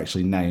 diseases are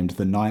actually named.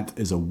 The 9th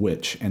is a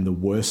witch, and the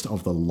worst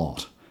of the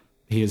lot.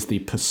 He is the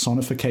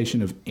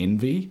personification of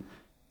envy,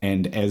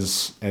 and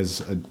as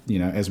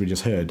we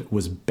just heard,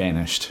 was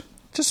banished.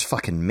 Just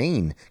fucking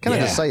mean. Can I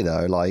just say,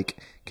 though,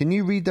 like, can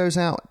you read those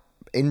out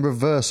in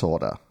reverse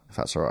order, if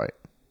that's all right?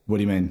 What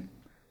do you mean?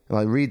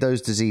 Like, read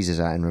those diseases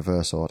out in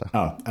reverse order.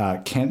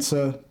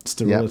 Cancer,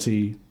 sterility.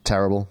 Yep.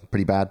 Terrible.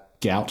 Pretty bad.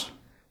 Gout.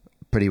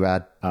 Pretty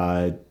bad.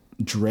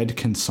 Dread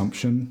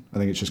consumption. I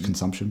think it's just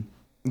consumption.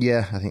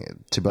 Yeah, I think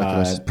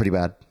tuberculosis is pretty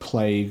bad.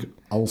 Plague,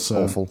 ulcer.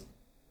 Awful.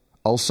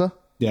 Ulcer?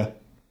 Yeah.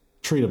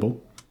 Treatable.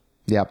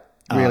 Yeah.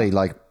 Really,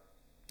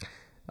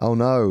 oh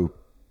no,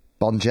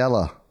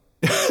 Bonjela.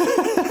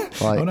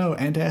 Oh no,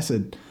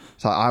 antacid.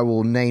 So I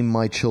will name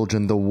my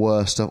children the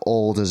worst of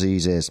all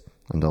diseases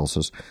and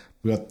ulcers.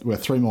 We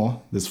have 3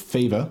 more. There's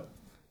fever.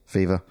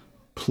 Fever.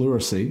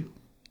 Pleurisy.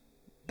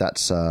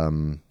 That's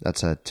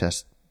a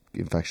chest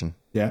infection.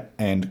 Yeah.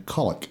 And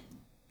colic.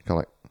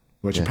 Colic.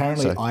 Which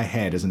apparently I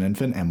had as an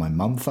infant, and my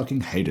mum fucking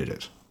hated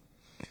it.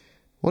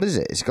 What is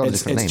it? It's got a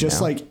different name. It's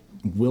just now. like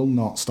will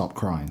not stop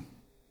crying.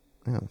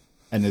 Oh.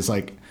 And there's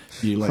like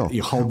you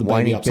hold the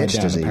Whiny baby upside bitch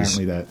down. disease.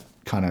 Apparently that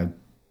kind of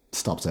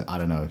stops it. I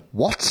don't know.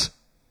 What?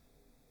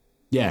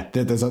 Yeah,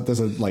 there's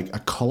a like a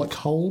colic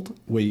hold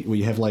where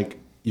you have like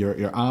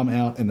your arm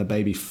out and the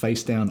baby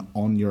face down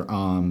on your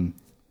arm,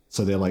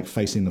 so they're like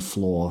facing the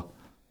floor,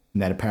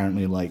 and that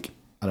apparently like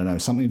I don't know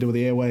something to do with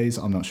the airways.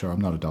 I'm not sure.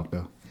 I'm not a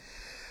doctor.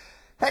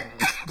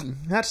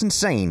 That's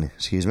insane.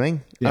 Excuse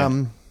me. Yeah.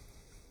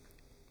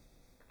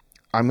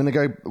 I'm going to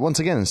go once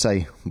again and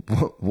say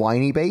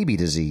whiny baby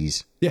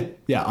disease. Yeah.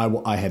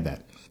 I had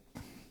that.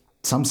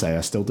 Some say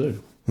I still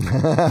do.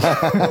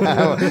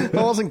 I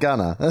wasn't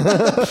gonna.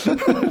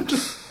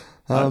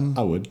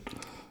 I would.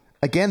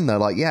 Again,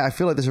 though, I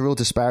feel like there's a real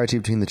disparity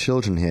between the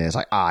children here. It's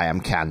like, I am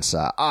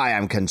cancer, I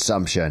am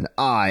consumption,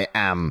 I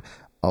am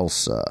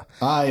ulcer.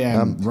 I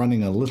am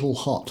running a little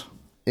hot.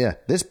 Yeah,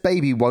 this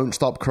baby won't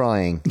stop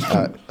crying.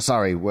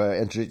 Sorry,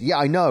 yeah,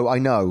 I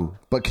know,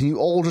 but can you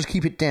all just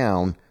keep it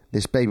down?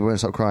 This baby won't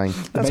stop crying.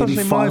 The baby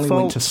finally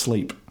went to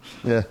sleep.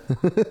 Yeah,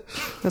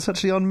 that's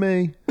actually on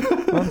me.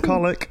 I'm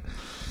colic.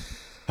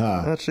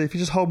 Actually, if you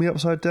just hold me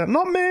upside down,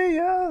 not me.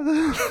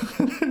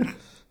 Yeah.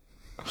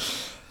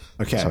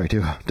 Okay. Sorry,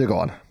 do go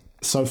on.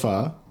 So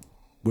far,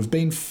 we've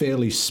been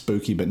fairly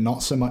spooky, but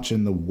not so much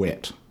in the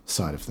wet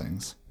side of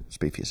things.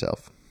 Speak for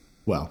yourself.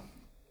 Well,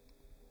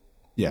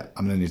 yeah,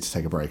 I'm going to need to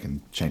take a break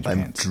and change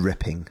pants. I'm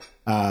dripping.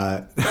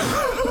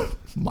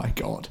 My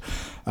God.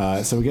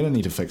 So we're going to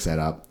need to fix that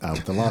up.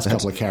 The last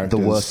couple of characters.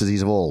 The worst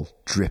disease of all,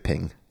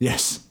 dripping.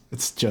 Yes,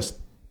 it's just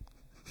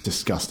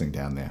disgusting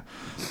down there.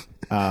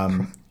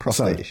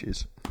 Prostate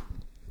issues.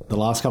 The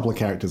last couple of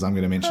characters I'm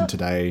going to mention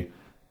today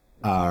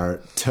are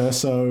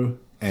Terso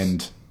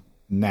and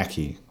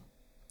Naki.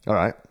 All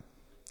right.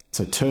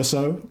 So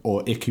Terso,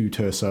 or Iku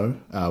Terso,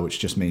 which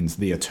just means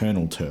the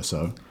eternal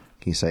Terso.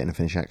 Can you say it in a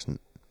Finnish accent?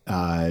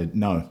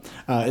 No.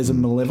 Is a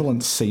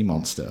malevolent sea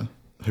monster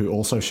who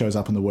also shows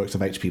up in the works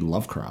of H.P.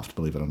 Lovecraft,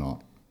 believe it or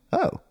not.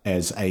 Oh.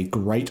 As a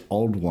great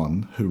old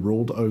one who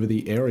ruled over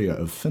the area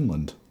of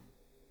Finland.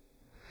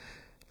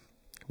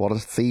 What a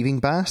thieving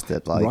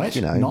bastard. Right?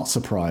 Not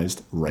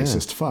surprised.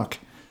 Racist fuck.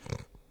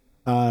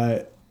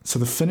 So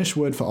the Finnish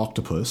word for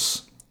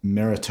octopus,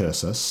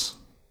 Meritursus,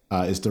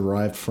 is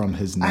derived from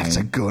his name. That's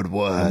a good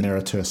word.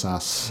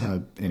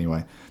 Meritursus.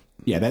 Anyway.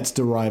 Yeah, that's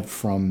derived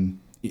from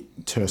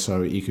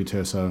Terso, Iku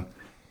Terso.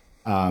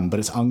 But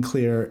it's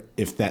unclear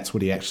if that's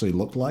what he actually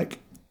looked like.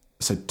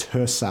 So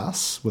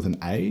Tersas, with an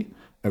A,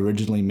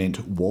 originally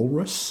meant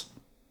walrus.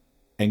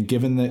 And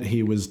given that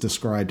he was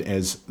described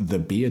as the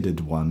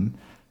bearded one,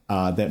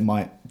 that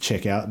might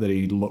check out that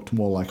he looked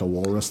more like a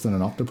walrus than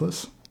an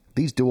octopus.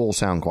 These do all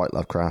sound quite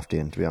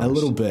Lovecraftian, to be honest. A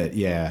little bit,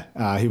 yeah.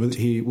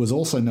 He was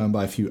also known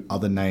by a few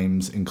other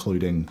names,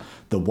 including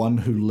the one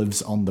who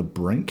lives on the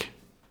brink,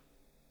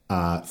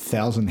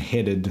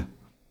 1,000-headed,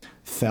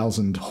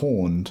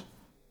 1,000-horned,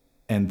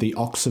 and the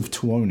ox of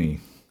Tuoni,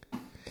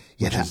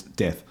 which is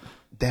death.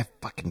 they're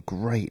fucking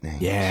great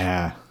names.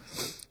 Yeah.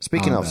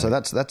 Speaking of, so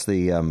that's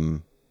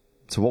the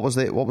so what was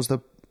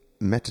the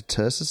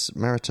Metatursus?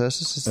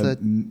 Meritursus is the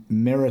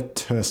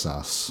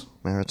Meritursas.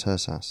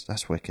 Meritursas.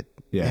 That's wicked.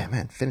 Yeah.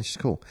 Man, Finnish is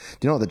cool.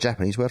 Do you know what the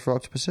Japanese word for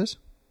octopus is?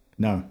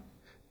 No.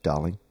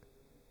 Darling.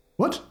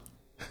 What?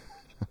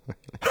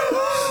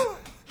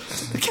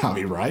 That can't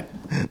be right.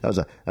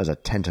 That was a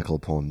tentacle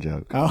porn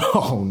joke.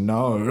 Oh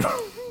no.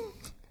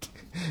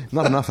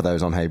 Not enough of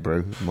those on Hey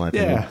Brew, in my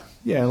opinion.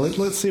 Yeah.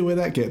 Let's see where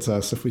that gets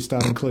us if we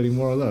start including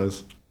more of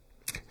those.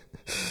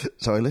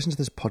 So I listened to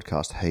this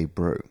podcast, Hey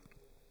Brew.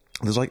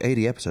 There's like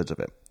 80 episodes of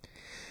it.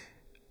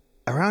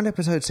 Around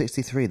episode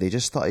 63, they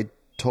just started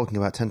talking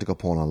about tentacle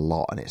porn a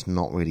lot, and it's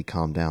not really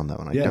calmed down though,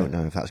 and I don't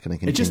know if that's going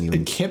to continue.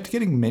 It kept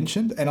getting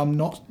mentioned,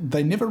 and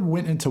they never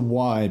went into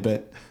why,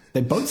 but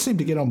they both seemed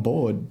to get on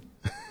board.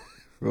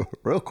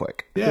 Real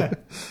quick. Yeah.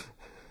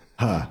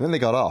 Then they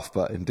got off,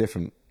 but in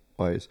different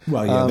ways.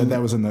 Well, yeah,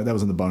 that was in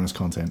the bonus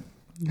content.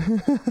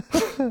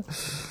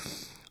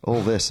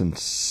 All this and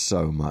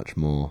so much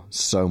more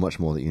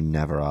that you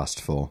never asked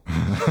for.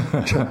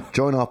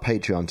 Join our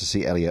Patreon to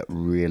see Elliot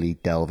really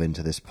delve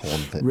into this porn.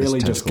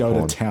 Really just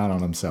go to town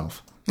on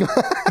himself.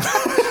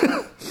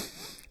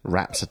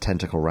 Wraps a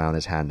tentacle around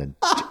his hand and...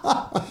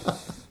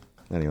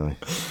 Anyway.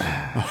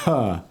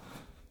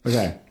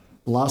 Okay.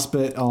 Last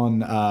bit on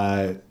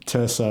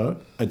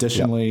Terso.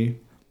 Additionally,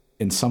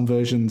 in some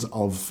versions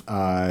of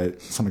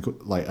something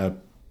like a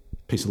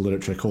piece of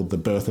literature called The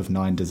Birth of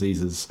Nine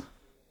Diseases,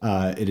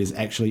 it is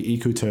actually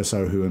Iku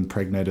Terso who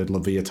impregnated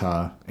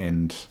Leviatar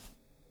and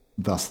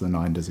thus the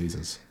 9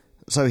 diseases.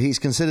 So he's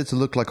considered to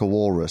look like a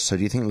walrus. So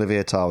do you think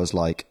Leviatar was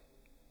like,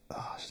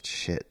 oh,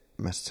 shit,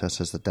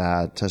 Terso's the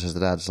dad. Terso's the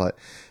dad's like,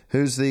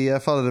 who's the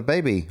father of the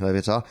baby,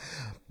 Leviatar?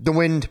 The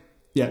wind.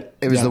 Yeah.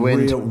 It was the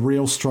wind.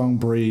 Real strong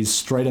breeze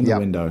straight in the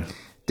window.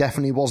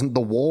 Definitely wasn't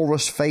the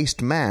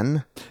walrus-faced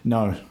man.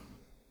 No,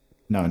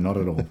 not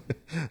at all.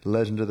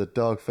 Legend of the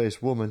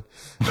dog-faced woman.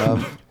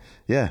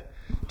 Yeah.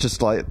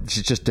 Just like,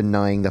 she's just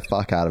denying the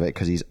fuck out of it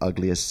because he's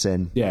ugly as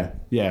sin. Yeah.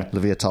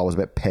 Leviatar was a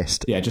bit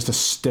pissed. Yeah, just a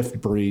stiff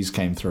breeze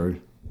came through.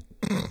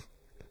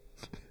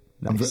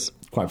 Nice.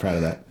 I'm quite proud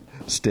of that.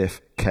 Stiff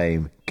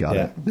came, got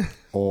it.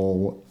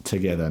 All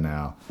together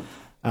now.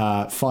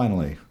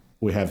 Finally,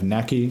 we have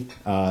Naki,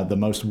 the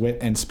most wet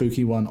and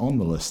spooky one on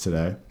the list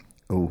today.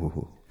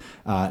 Ooh.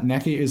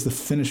 Naki is the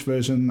Finnish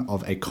version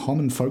of a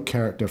common folk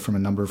character from a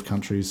number of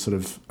countries sort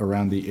of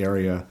around the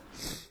area,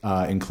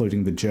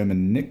 including the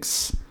German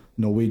Nix,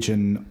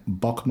 Norwegian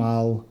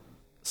Bokmal,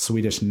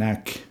 Swedish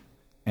Nak,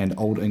 and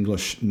Old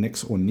English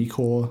Nix or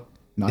Nikor.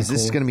 Is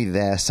this going to be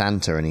their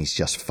Santa and he's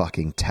just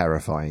fucking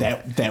terrifying?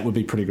 That would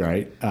be pretty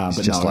great. It's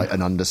but just no, like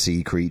an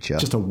undersea creature.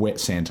 just a wet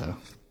Santa.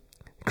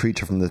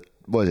 Creature from the,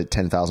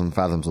 10,000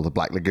 Fathoms or the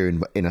Black Lagoon,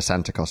 but in a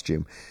Santa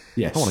costume.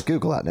 Yes. I want to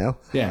Google that now.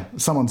 Yeah,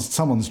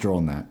 someone's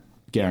drawn that,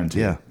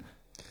 guaranteed. Yeah.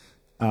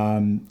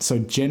 So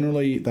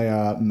generally, they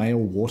are male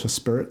water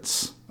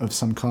spirits of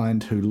some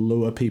kind who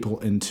lure people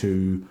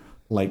into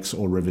lakes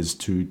or rivers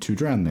to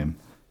drown them.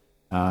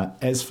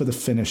 As for the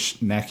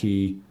Finnish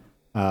Naki,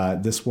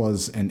 this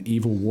was an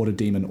evil water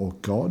demon or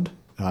god.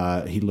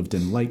 He lived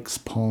in lakes,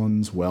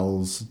 ponds,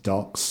 wells,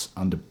 docks,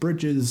 under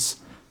bridges,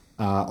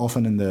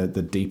 often in the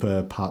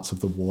deeper parts of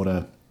the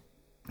water,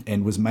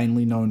 and was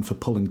mainly known for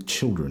pulling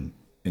children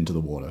into the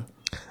water.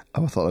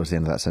 Oh, I thought that was the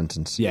end of that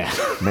sentence. Yeah.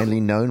 Mainly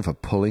known for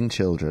pulling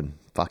children.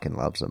 Fucking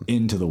loves them.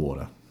 Into the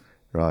water.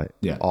 Right.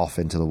 Yeah. Off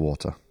into the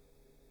water.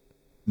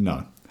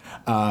 No.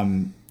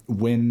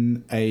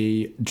 When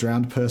a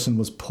drowned person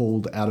was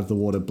pulled out of the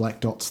water, black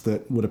dots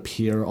that would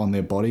appear on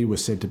their body were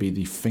said to be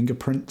the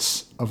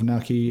fingerprints of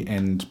Naki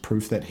and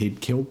proof that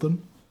he'd killed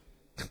them.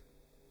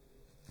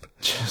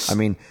 I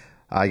mean,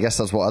 I guess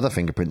that's what other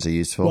fingerprints are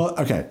used for. Well,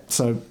 okay,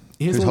 so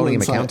here's Who's a holding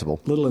him insight, accountable?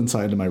 little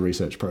insight into my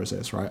research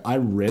process, right? I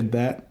read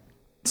that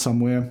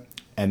somewhere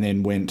and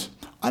then went,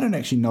 I don't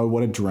actually know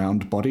what a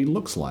drowned body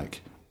looks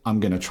like. I'm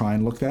going to try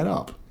and look that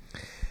up.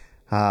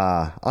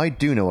 I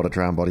do know what a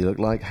drowned body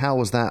looked like. How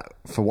was that,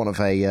 for one of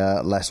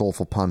a less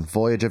awful pun,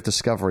 voyage of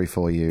discovery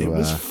for you? It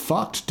was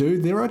fucked,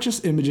 dude. There are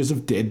just images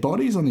of dead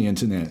bodies on the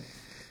internet.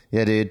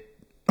 Yeah, dude.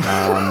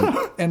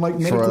 And like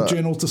medical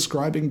journals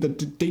describing the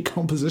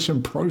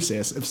decomposition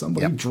process if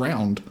somebody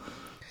drowned.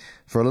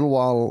 For a little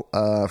while,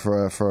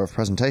 for a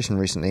presentation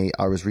recently,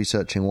 I was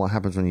researching what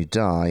happens when you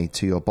die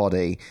to your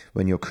body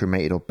when you're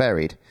cremated or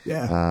buried.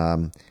 Yeah.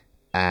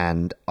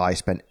 And I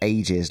spent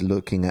ages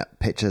looking at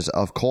pictures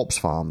of corpse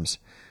farms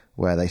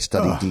where they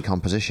study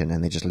decomposition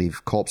and they just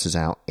leave corpses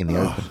out in the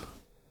open.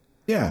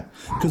 Yeah,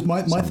 because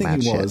my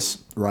thinking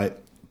was, right,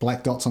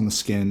 black dots on the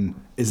skin,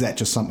 is that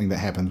just something that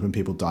happens when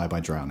people die by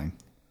drowning?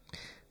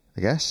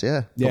 I guess,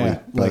 yeah. Yeah,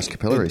 like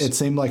capillaries. It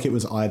seemed like it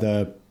was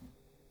either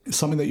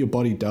something that your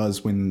body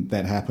does when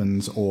that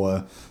happens,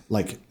 or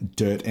like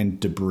dirt and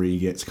debris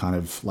gets kind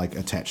of like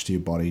attached to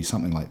your body,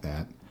 something like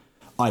that.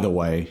 Either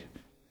way,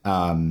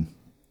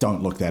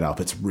 don't look that up.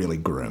 It's really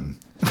grim.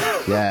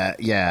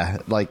 Yeah.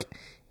 Like,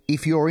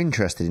 if you're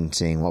interested in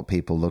seeing what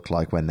people look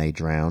like when they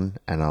drown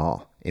and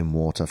are in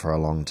water for a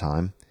long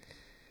time,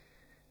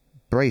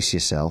 brace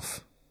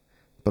yourself,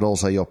 but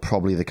also you're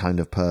probably the kind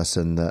of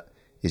person that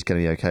is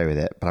going to be okay with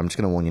it. But I'm just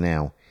going to warn you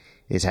now,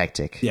 it's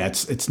hectic. Yeah,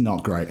 it's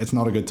not great. It's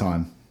not a good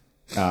time.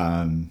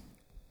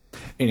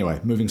 Anyway,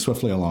 moving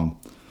swiftly along.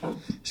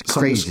 It's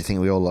crazy to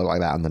think we all look like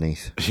that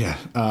underneath. Yeah.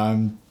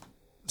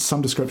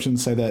 Some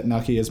descriptions say that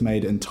Nucky is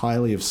made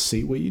entirely of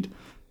seaweed.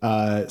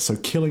 So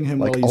killing him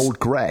like while he's... old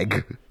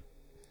Greg.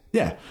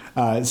 Yeah.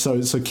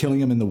 So killing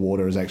him in the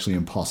water is actually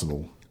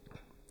impossible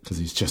because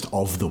he's just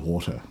of the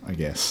water, I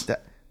guess.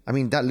 That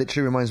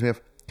literally reminds me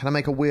of, can I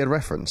make a weird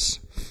reference?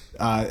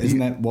 Isn't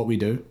that what we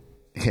do?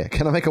 Yeah,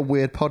 can I make a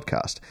weird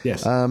podcast?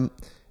 Yes.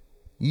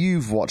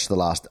 You've watched the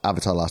last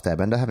Avatar: Last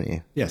Airbender, haven't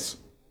you? Yes.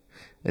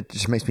 It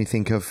just makes me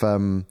think of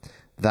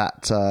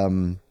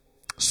that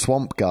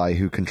swamp guy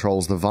who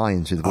controls the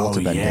vines with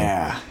water bending.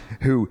 Yeah.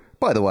 Who,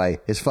 by the way,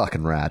 is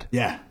fucking rad.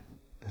 Yeah.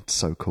 It's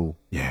so cool.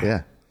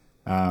 Yeah.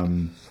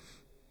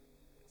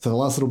 So the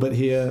last little bit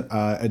here,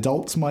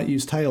 adults might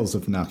use tales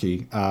of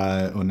Naki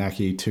or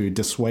Naki to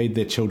dissuade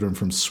their children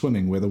from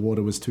swimming where the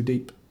water was too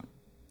deep.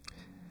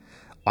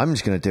 I'm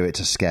just going to do it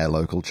to scare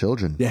local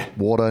children. Yeah.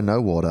 Water,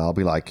 no water. I'll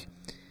be like,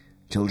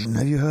 children,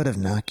 have you heard of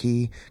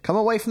Naki? Come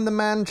away from the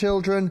man,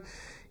 children.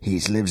 He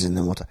lives in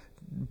the water.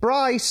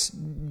 Bryce,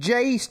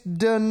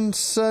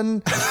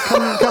 Jasonson,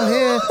 come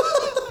here.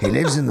 He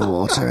lives in the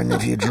water, and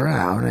if you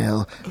drown,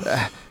 he'll...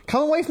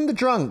 come away from the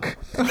drunk.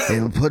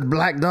 He'll put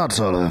black dots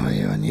all over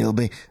you, and you'll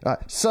be...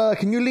 Sir,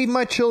 can you leave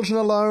my children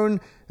alone?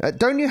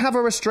 Don't you have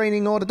a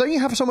restraining order? Don't you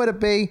have somewhere to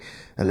be?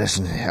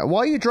 Listen, why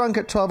are you drunk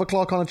at 12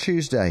 o'clock on a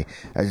Tuesday?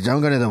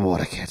 Don't go near the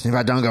water, kids. In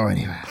fact, don't go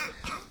anywhere.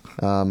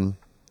 Yeah,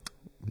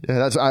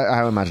 that's how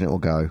I imagine it will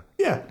go.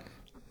 Yeah.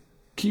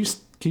 Can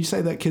you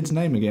say that kid's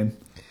name again?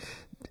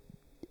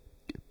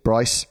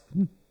 Bryce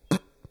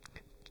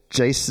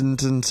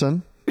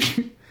Jasonson.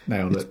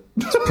 Nailed it.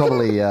 It's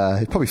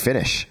probably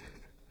Finnish.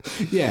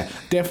 Yeah,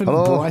 definitely.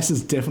 Hello? Bryce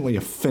is definitely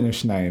a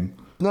Finnish name.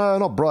 No,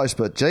 not Bryce,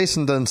 but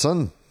Jason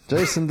Dunson.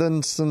 Jason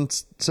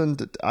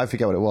Dunson. I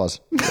forget what it was.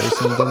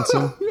 Jason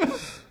Dunson.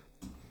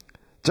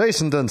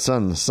 Jason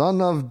Dunson,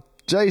 son of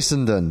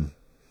Jason Dun.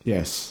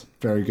 Yes,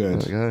 very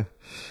good. There we go.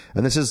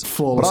 And this is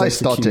Flawless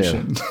Bryce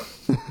execution.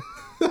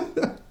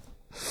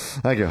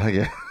 Thank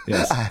you.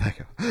 Yes.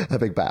 A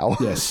big bow.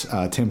 Yes,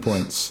 10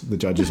 points. The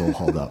judges all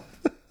hold up.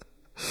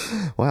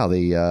 Wow,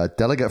 the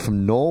delegate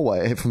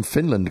from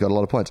Finland got a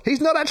lot of points.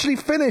 He's not actually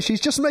Finnish. He's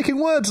just making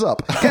words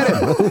up. Get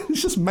him.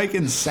 He's just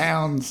making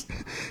sounds.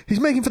 He's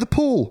making for the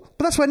pool,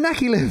 but that's where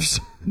Naki lives.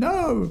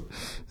 No.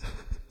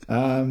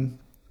 And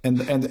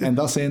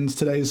thus ends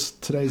today's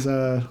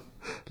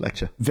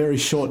Lecture. very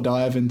short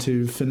dive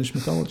into Finnish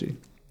mythology.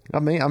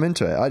 I'm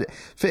into it.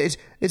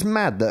 It's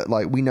mad that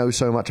we know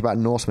so much about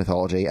Norse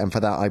mythology, and for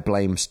that I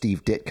blame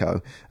Steve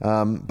Ditko,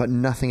 but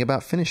nothing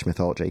about Finnish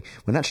mythology.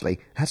 When actually,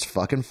 that's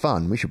fucking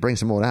fun. We should bring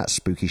some more of that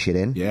spooky shit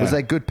in. Yeah. Was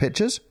there good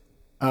pictures?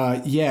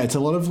 Yeah, it's a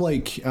lot of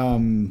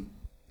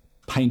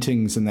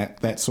paintings and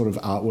that sort of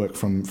artwork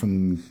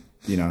from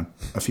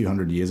a few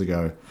hundred years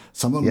ago.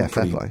 Some of them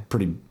are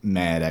pretty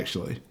mad,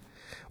 actually.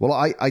 Well,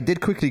 I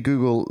did quickly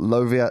Google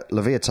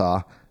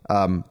Leviatar.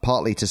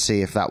 Partly to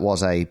see if that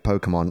was a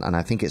Pokemon, and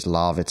I think it's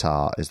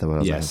Larvitar is the word I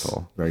was looking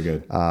for. Very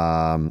good.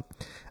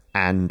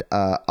 And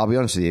I'll be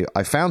honest with you,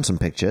 I found some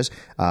pictures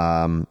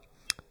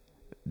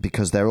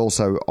because they're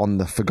also on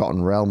the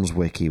Forgotten Realms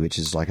wiki, which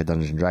is like a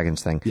Dungeons and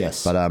Dragons thing.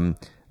 Yes. But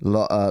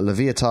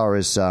Leviatar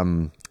is,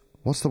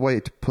 what's the way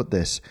to put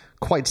this?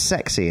 Quite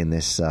sexy in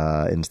this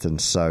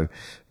instance, so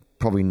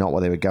probably not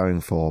what they were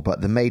going for. But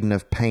the Maiden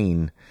of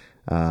Pain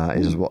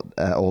is what,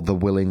 or the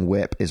Willing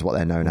Whip is what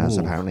they're known as,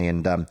 apparently.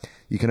 And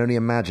you can only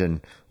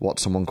imagine what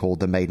someone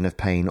called the Maiden of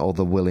Pain or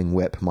the Willing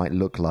Whip might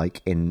look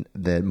like in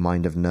the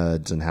mind of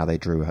nerds and how they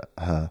drew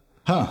her.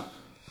 Huh.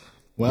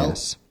 Well,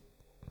 yes.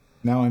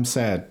 Now I'm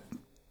sad.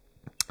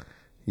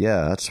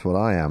 Yeah, that's what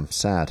I am.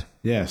 Sad.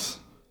 Yes.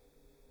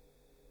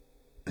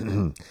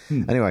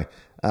 Anyway,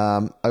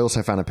 I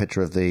also found a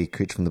picture of the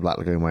creature from the Black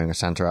Lagoon wearing a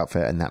Santa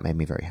outfit, and that made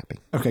me very happy.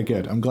 Okay,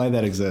 good. I'm glad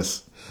that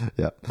exists.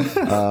 Yeah.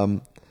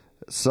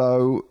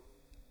 So,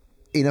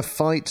 in a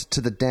fight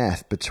to the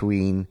death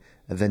between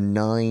the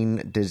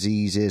 9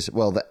 diseases,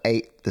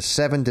 the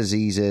 7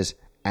 diseases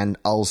and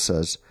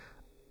ulcers,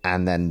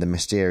 and then the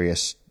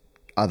mysterious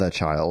other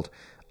child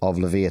of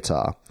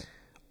Leviatar,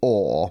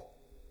 or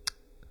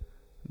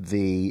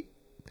the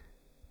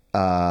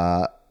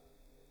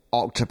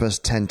octopus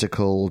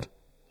tentacled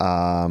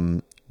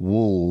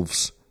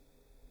wolves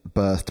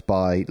birthed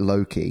by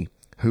Loki,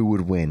 who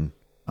would win?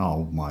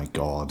 Oh my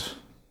god.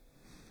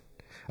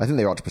 I think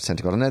they were octopus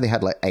tentacled. I know they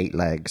had 8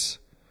 legs.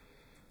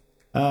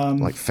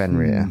 Like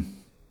Fenrir.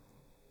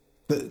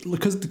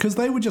 Because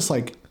they were just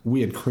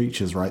weird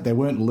creatures, right? They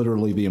weren't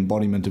literally the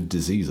embodiment of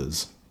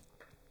diseases.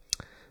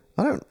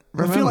 I don't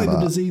remember. I feel like the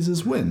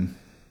diseases win.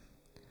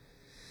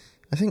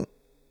 I think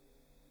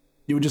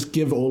you would just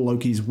give all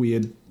Loki's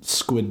weird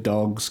squid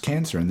dogs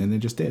cancer and then they're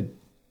just dead.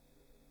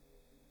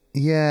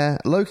 Yeah,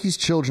 Loki's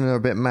children are a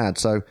bit mad,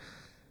 so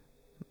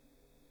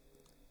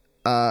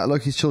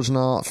Loki's children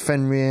are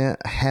Fenrir,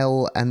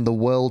 Hel, and the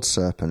World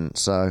Serpent.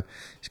 So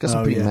he's got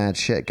some pretty mad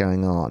shit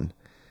going on.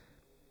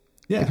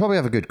 Yeah. He'd probably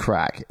have a good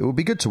crack. It would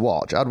be good to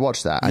watch. I'd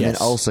watch that. And then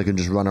Ulcer can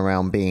just run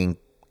around being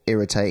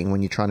irritating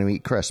when you're trying to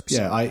eat crisps.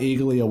 Yeah, I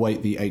eagerly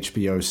await the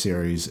HBO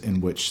series in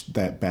which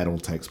that battle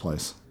takes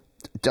place.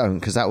 Don't,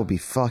 because that would be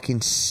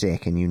fucking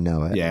sick and you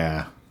know it.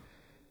 Yeah.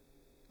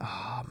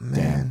 Oh,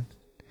 man.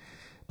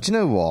 Do you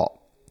know what?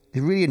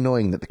 It's really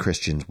annoying that the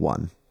Christians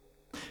won.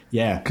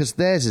 Yeah. Because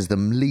theirs is the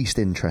least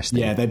interesting.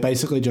 Yeah, they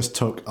basically just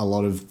took a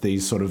lot of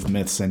these sort of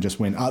myths and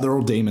just went, they're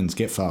all demons,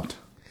 get fucked.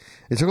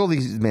 They took all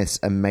these myths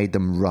and made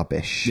them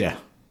rubbish. Yeah.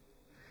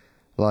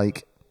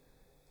 Like,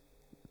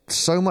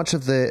 so much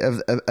of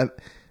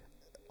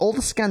all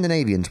the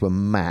Scandinavians were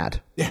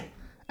mad. Yeah.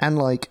 And,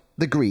 like,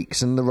 the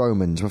Greeks and the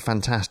Romans were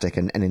fantastic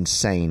and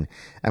insane.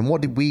 And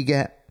what did we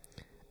get?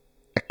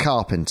 A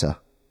carpenter.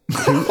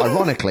 Who,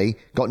 ironically,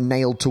 got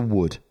nailed to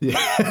wood. Yeah.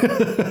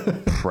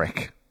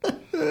 Prick.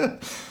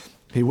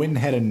 He went and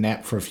had a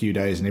nap for a few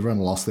days and everyone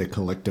lost their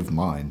collective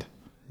mind.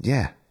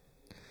 Yeah.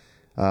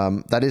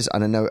 That is,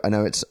 and I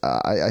know it's,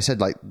 I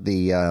said like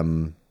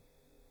the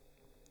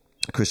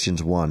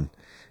Christians won,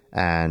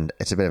 and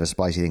it's a bit of a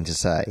spicy thing to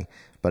say,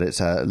 but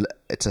it's a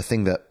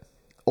thing that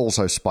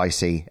also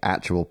spicy,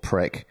 actual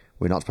prick.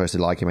 We're not supposed to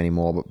like him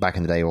anymore, but back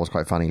in the day it was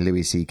quite funny.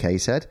 Louis C.K.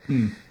 said,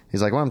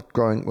 he's like, when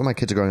my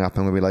kids are growing up,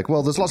 I'm going to be like,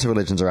 well, there's lots of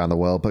religions around the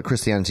world, but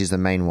Christianity is the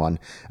main one.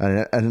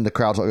 And then the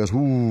crowd goes, ooh,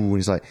 and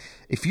he's like,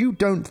 if you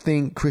don't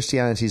think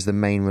Christianity is the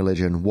main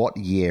religion, what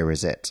year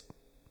is it?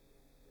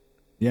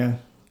 Yeah.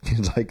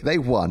 He's like, they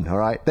won, all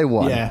right? They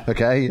won,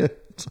 okay?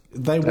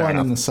 They won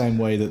in the same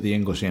way that the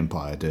English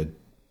Empire did.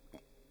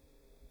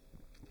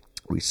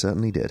 We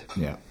certainly did.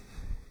 Yeah.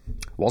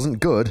 Wasn't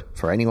good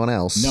for anyone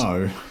else.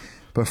 No.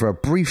 But for a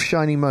brief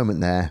shining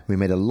moment there, we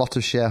made a lot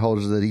of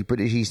shareholders of the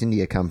British East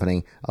India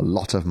Company a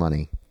lot of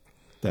money.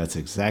 That's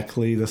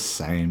exactly the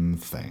same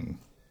thing.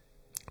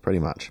 Pretty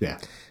much. Yeah.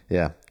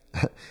 Yeah.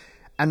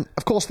 And,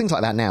 of course, things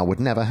like that now would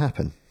never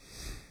happen.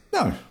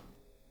 No.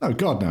 No,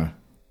 God, no.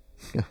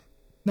 Yeah.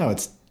 No,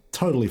 it's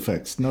totally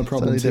fixed. No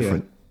problems Totally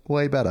different.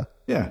 Way better.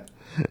 Yeah.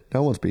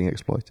 No one's being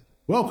exploited.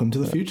 Welcome to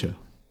the future.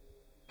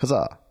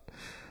 Huzzah.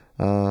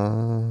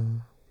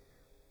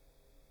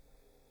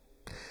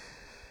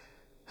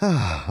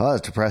 Well,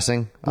 that's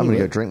depressing. I'm going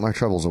to go drink my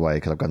troubles away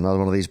because I've got another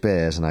one of these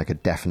beers and I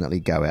could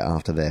definitely go it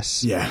after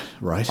this. Yeah,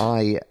 right.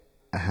 I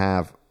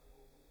have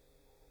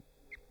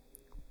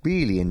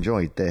really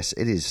enjoyed this.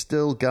 It is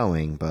still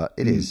going, but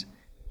it is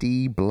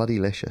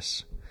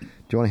de-bloody-licious. Do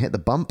you want to hit the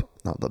bump?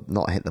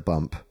 Not hit the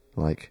bump.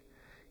 Like,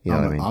 you know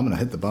what I mean? I'm going to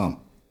hit the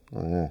bump.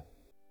 Oh.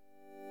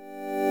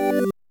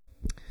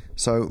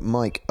 So,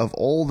 Mike, of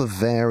all the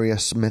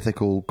various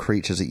mythical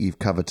creatures that you've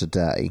covered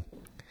today,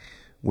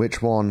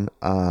 which one,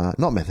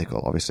 not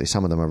mythical, obviously,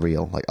 some of them are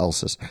real, like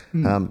ulcers.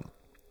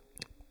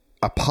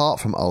 Apart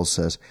from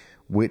ulcers,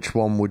 which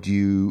one would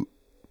you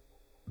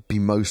be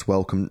most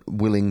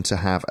willing to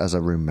have as a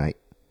roommate?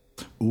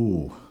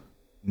 Ooh.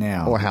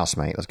 Now. Or a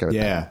housemate, let's go with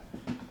that.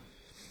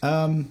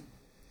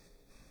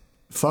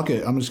 Fuck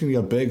it. I'm just going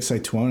to go big, say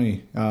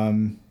 20.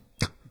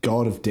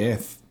 God of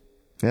Death.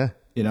 Yeah.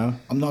 You know,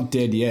 I'm not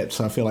dead yet,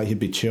 so I feel like he'd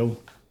be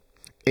chill.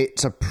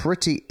 It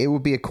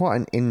would be quite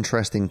an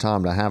interesting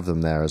time to have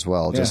them there as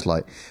well. Yeah. Just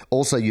like,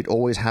 also you'd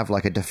always have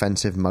like a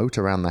defensive moat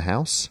around the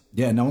house.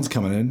 Yeah, no one's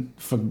coming in.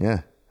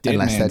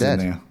 Unless they're dead.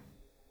 There.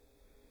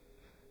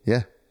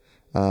 Yeah.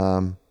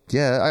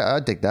 I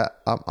dig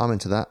that. I'm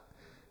into that.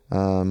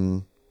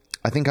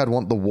 I think I'd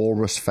want the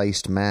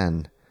walrus-faced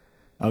man.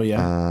 Oh,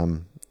 yeah.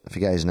 I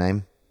forget his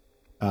name.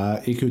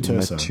 Iku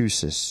Turso.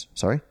 Metusis.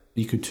 Sorry?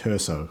 Iku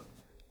Turso.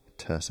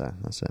 Turso,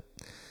 that's it.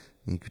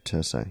 Iku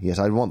Turso. Yes,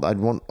 I'd want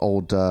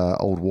old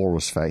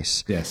walrus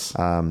face. Yes.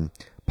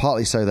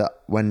 Partly so that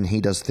when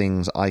he does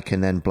things, I can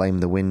then blame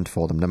the wind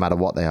for them, no matter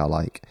what they are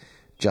like.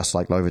 Just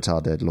like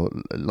Larvitar did.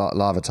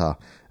 Larvitar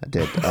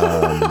did.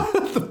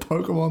 The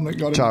Pokemon that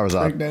got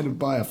Charizard. impregnated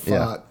by a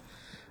fart.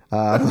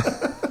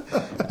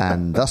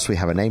 And thus we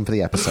have a name for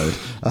the episode.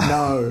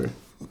 No,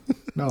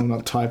 I'm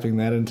not typing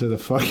that into the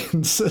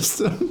fucking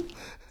system.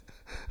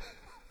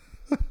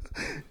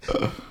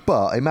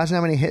 But imagine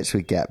how many hits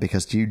we get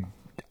because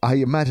I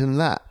imagine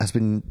that has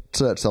been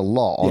searched a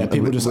lot. Yeah,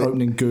 people just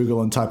opening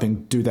Google and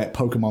typing, do that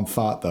Pokemon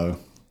fart though.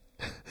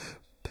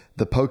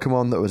 The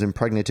Pokemon that was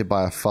impregnated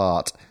by a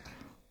fart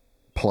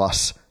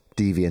plus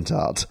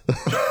DeviantArt.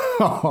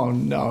 Oh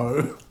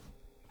no.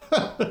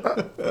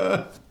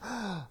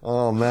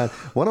 Oh man.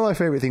 One of my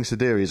favorite things to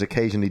do is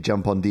occasionally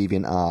jump on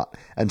DeviantArt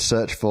and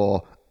search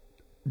for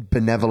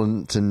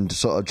benevolent and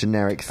sort of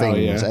generic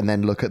things and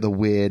then look at the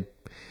weird,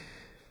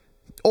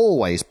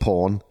 always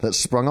porn that's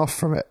sprung off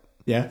from it.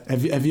 Yeah.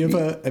 Have you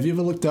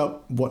ever looked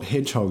up what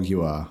hedgehog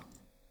you are?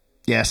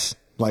 Yes.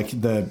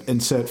 Like the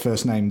insert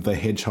first name the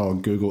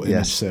hedgehog Google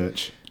image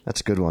search.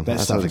 That's a good one. That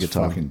That's stuff a good is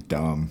time. fucking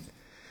dumb.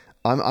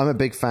 I'm a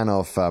big fan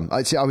of.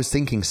 I was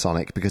thinking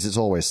Sonic because it's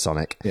always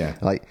Sonic. Yeah.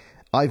 Like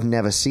I've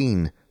never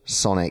seen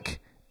Sonic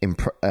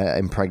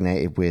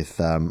impregnated with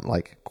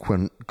like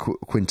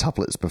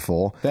quintuplets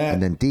before, That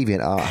and then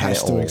DeviantArt had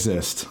has it to all.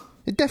 exist.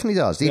 It definitely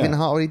does. DeviantArt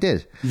already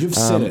did. You've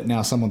said it.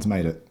 Now someone's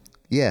made it.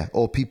 Yeah,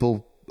 or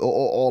people,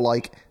 or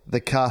like the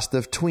cast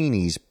of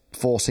tweenies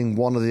forcing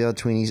one of the other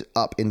tweenies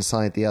up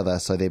inside the other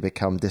so they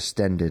become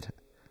distended.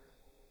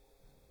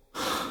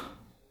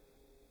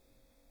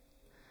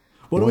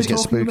 What are we always get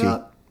talking spooky.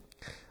 about?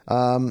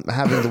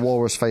 Having the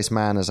walrus face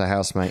man as a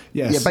housemate.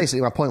 Yes. Yeah,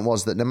 basically my point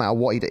was that no matter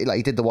what he did, like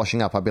he did the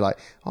washing up, I'd be like,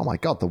 oh my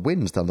God, the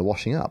wind's done the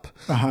washing up.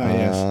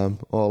 Yes.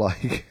 Or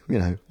like,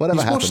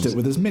 whatever He's happens. watched it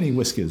with his mini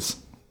whiskers.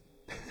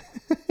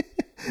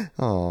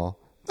 Oh,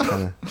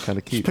 kind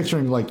of cute. Just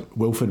picturing like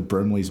Wilford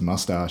Brimley's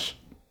mustache.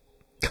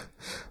 I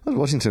was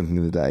watching something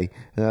the other day,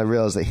 and I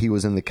realised that he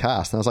was in the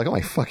cast, and I was like, "Oh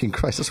my fucking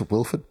Christ, that's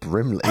Wilford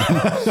Brimley."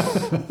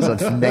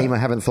 It's a name I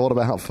haven't thought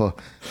about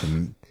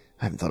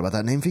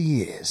that name for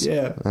years.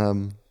 Yeah.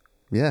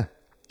 Yeah.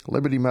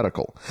 Liberty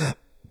Medical.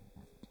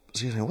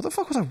 Excuse me. What the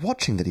fuck was I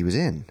watching that he was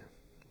in?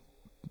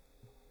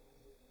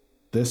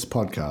 This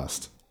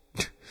podcast.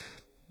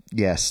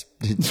 Yes.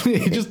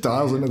 He just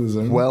dials into the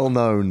Zoom. Well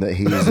known that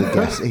he is a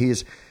guest.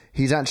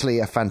 He's actually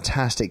a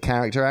fantastic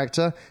character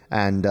actor,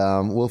 and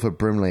Wilford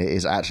Brimley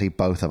is actually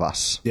both of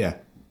us. Yeah.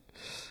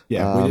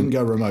 Yeah, we didn't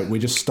go remote. We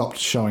just stopped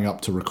showing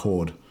up to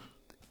record.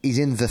 He's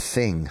in The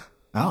Thing,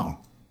 Oh.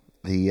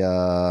 the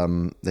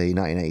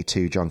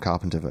 1982 John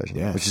Carpenter version,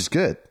 Yes. which is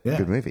good. Yeah.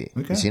 Good movie.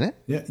 Okay. You seen it?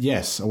 Yeah.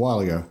 Yes, a while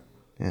ago.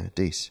 Yeah,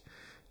 decent.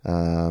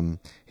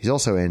 He's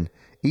also in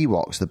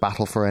Ewoks: The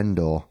Battle for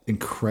Endor.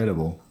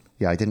 Incredible.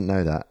 Yeah, I didn't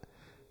know that.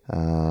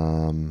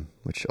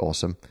 Which is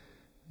awesome.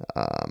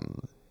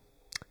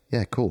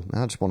 Yeah, cool.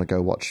 Now I just want to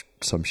go watch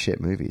some shit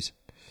movies,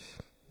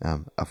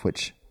 of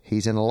which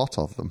he's in a lot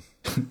of them.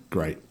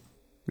 Great.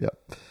 Yep.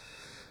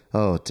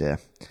 Oh dear.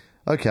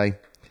 Okay.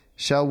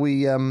 Shall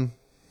we?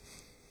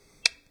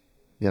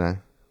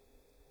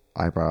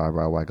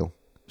 Eyebrow waggle.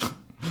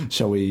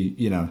 Shall we,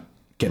 get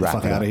the Wrap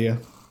fuck it out up. of here?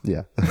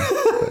 Yeah.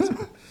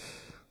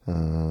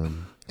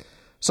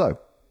 So,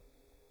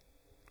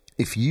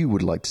 if you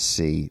would like to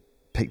see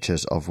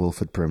pictures of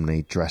Wilford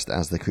Brimley dressed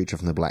as the creature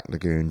from the Black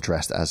Lagoon,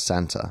 dressed as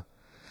Santa,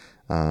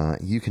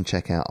 you can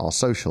check out our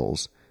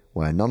socials,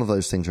 where none of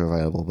those things are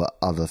available, but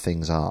other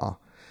things are.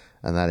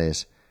 And that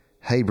is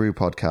Hey Brew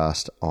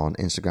Podcast on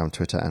Instagram,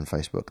 Twitter, and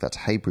Facebook. That's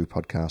Hey Brew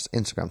Podcast,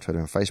 Instagram, Twitter,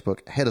 and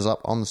Facebook. Hit us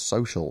up on the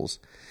socials.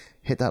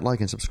 Hit that like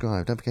and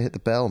subscribe. Don't forget to hit the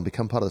bell and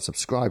become part of the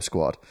subscribe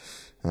squad.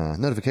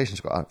 Notification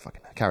squad. Oh,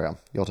 fucking carry on.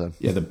 Your turn.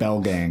 Yeah, the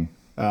Bell Gang.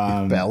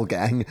 Bell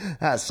gang.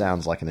 That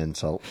sounds like an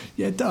insult.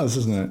 Yeah, it does,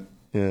 doesn't it?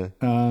 Yeah.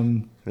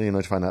 You're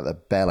going to find out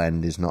that Bell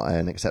End is not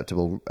an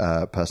acceptable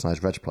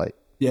personalised reg plate.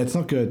 Yeah, it's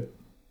not good.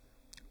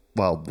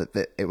 Well,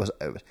 it was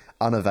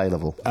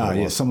unavailable. Oh,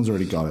 yeah, someone's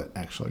already got it,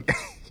 actually.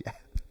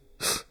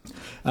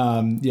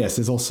 Yeah. Yes,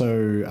 there's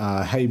also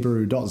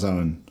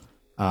heybrew.zone,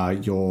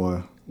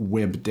 your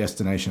web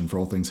destination for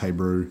all things Hey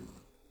Brew.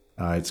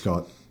 It's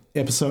got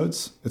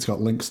episodes. It's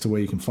got links to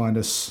where you can find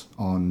us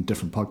on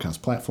different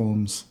podcast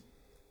platforms.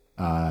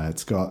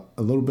 It's got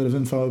a little bit of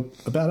info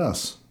about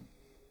us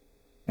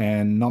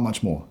and not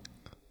much more.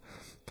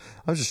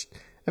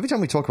 Every time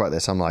we talk about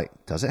this, I'm like,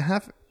 does it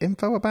have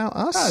info about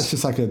us? It's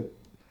just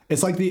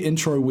it's like the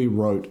intro we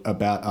wrote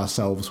about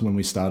ourselves when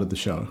we started the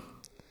show.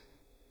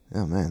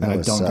 Oh man, And I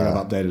don't think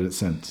I've updated it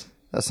since.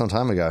 That's some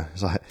time ago.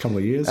 It's like A couple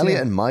of years. Elliot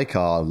yeah. and Mike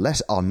are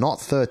not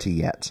 30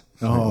 yet.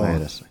 Oh.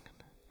 Wait a second.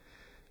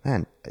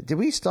 Man, did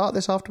we start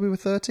this after we were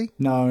 30?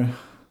 No,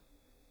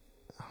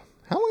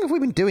 How long have we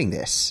been doing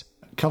this?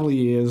 a couple of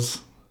years.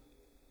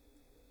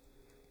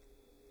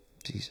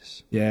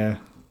 Jesus. Yeah.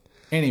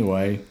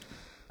 Anyway.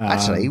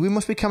 Actually, we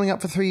must be coming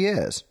up for 3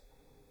 years.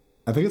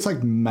 I think it's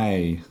like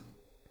May.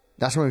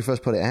 That's when we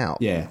first put it out.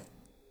 Yeah.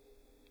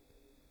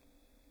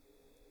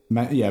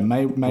 May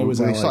was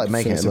We our started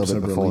making it first a little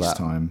bit episode before release that.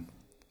 time.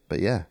 But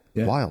yeah,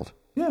 Yeah. wild.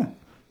 Yeah.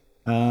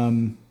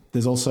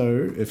 There's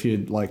also, if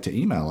you'd like to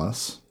email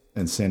us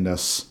and send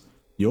us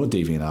your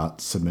DeviantArt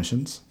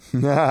submissions,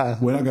 we're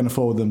not going to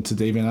forward them to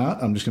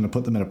DeviantArt. I'm just going to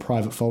put them in a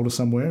private folder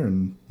somewhere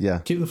and Yeah.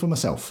 keep them for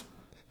myself.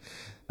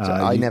 So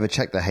I never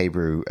check the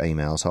Hebrew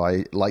email, so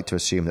I like to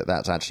assume that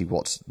that's actually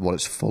what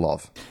it's full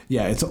of.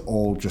 Yeah, it's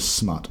all just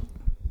smut.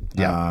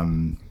 Yeah.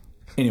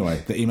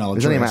 Anyway, the email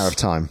It's address. only a matter of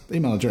time. The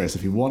email address,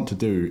 if you want to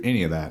do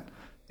any of that,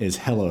 is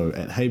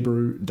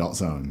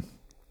hello@heybrew.zone.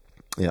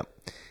 Yep.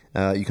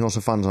 You can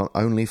also find us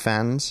on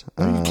OnlyFans.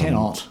 No, you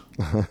cannot.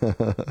 I'm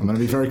going to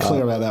be very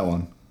clear about that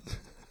one.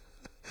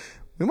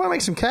 We might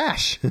make some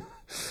cash.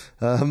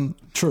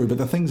 True, but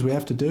the things we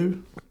have to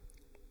do.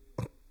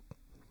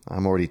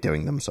 I'm already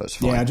doing them, so it's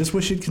fine. Yeah, I just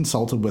wish you'd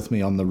consulted with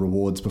me on the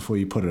rewards before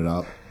you put it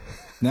up.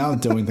 Now I'm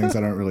doing things I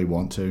don't really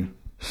want to.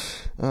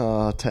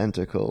 Oh,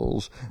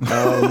 tentacles.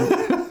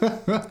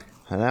 And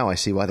now I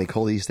see why they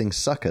call these things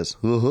suckers.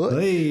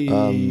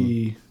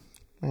 Hey.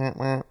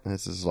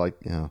 This is like,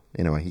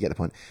 anyway, you get the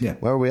point. Yeah.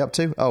 Where are we up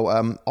to? Oh,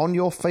 on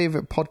your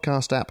favorite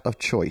podcast app of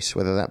choice,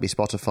 whether that be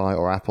Spotify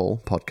or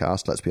Apple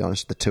Podcast, let's be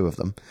honest, the two of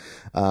them.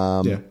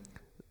 Yeah.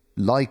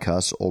 Like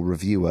us or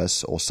review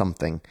us or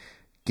something.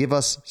 Give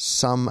us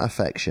some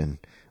affection.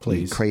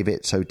 Please. We crave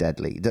it so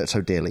deadly,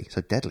 so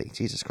deadly.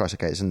 Jesus Christ.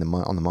 Okay, it's on the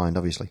mind,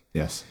 obviously.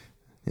 Yes.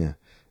 Yeah.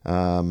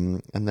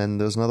 And then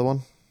there's another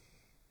one.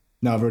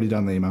 No, I've already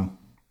done the email.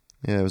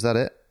 Yeah, was that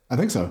it? I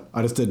think so.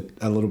 I just did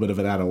a little bit of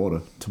it out of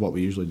order to what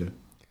we usually do.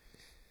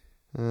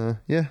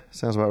 Yeah,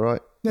 sounds about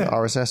right. Yeah.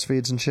 RSS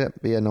feeds and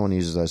shit. But yeah, no one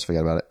uses those.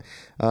 Forget about it.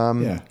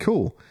 Yeah.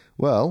 Cool.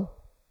 Well,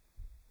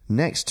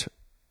 next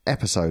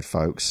episode,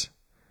 folks,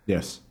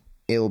 Yes.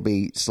 it'll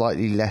be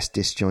slightly less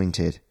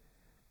disjointed.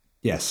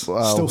 Yes.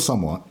 Well, Still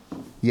somewhat.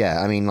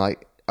 Yeah, I mean,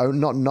 like,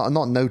 not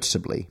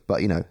noticeably,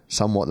 but,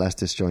 somewhat less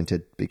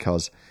disjointed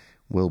because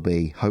we'll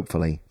be,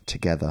 hopefully,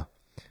 together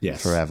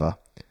forever.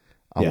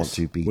 I want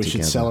to be We together.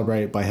 should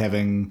celebrate by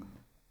having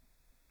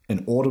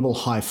an audible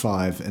high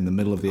five in the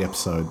middle of the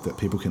episode that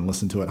people can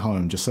listen to at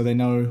home, just so they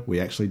know we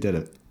actually did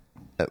it.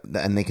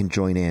 And they can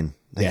join in.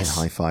 They can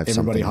high five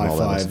Everybody something. high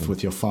five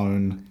with your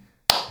phone.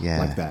 Yeah.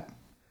 Like that.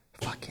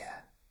 Fuck yeah.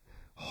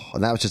 Oh,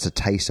 and that was just a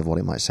taste of what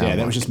it might sound like.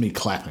 Yeah, that was just me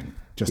clapping,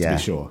 just to be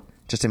sure.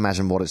 Just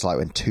imagine what it's like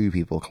when two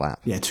people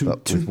clap. Yeah, two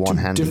with one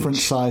hand different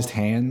each. sized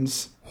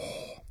hands.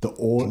 The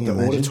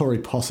auditory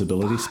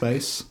possibility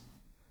space,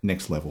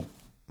 next level.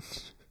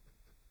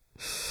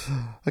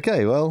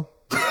 Okay, well.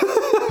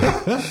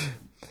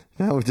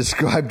 Now we've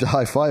described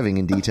high-fiving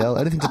in detail.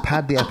 Anything to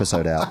pad the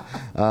episode out.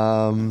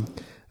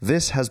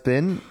 This has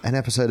been an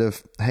episode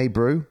of Hey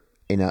Brew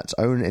in its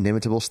own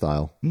inimitable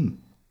style.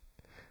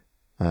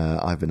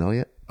 I've been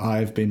Elliot.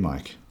 I've been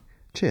Mike.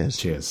 Cheers.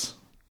 Cheers.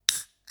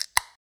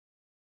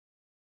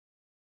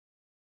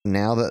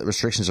 Now that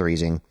restrictions are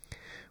easing,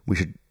 we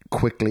should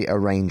quickly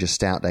arrange a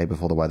stout day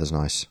before the weather's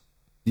nice.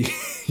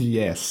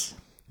 Yes.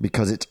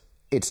 Because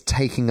it's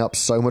taking up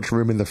so much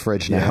room in the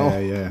fridge now.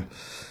 Yeah.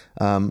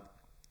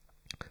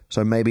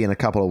 So maybe in a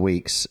couple of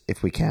weeks,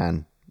 if we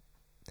can,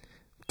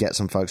 get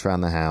some folks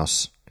around the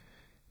house,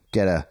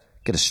 get a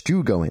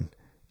stew going,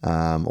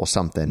 or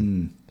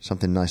something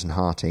nice and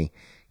hearty,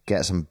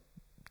 get some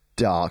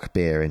dark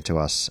beer into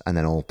us, and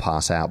then all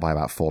pass out by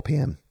about 4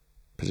 p.m.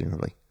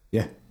 presumably.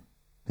 Yeah.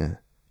 Yeah.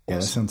 Yeah,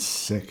 that sounds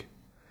sick.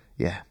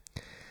 Yeah.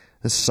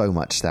 There's so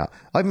much stout.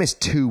 I've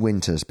missed 2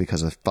 winters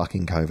because of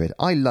fucking COVID.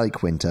 I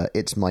like winter.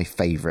 It's my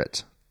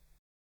favorite.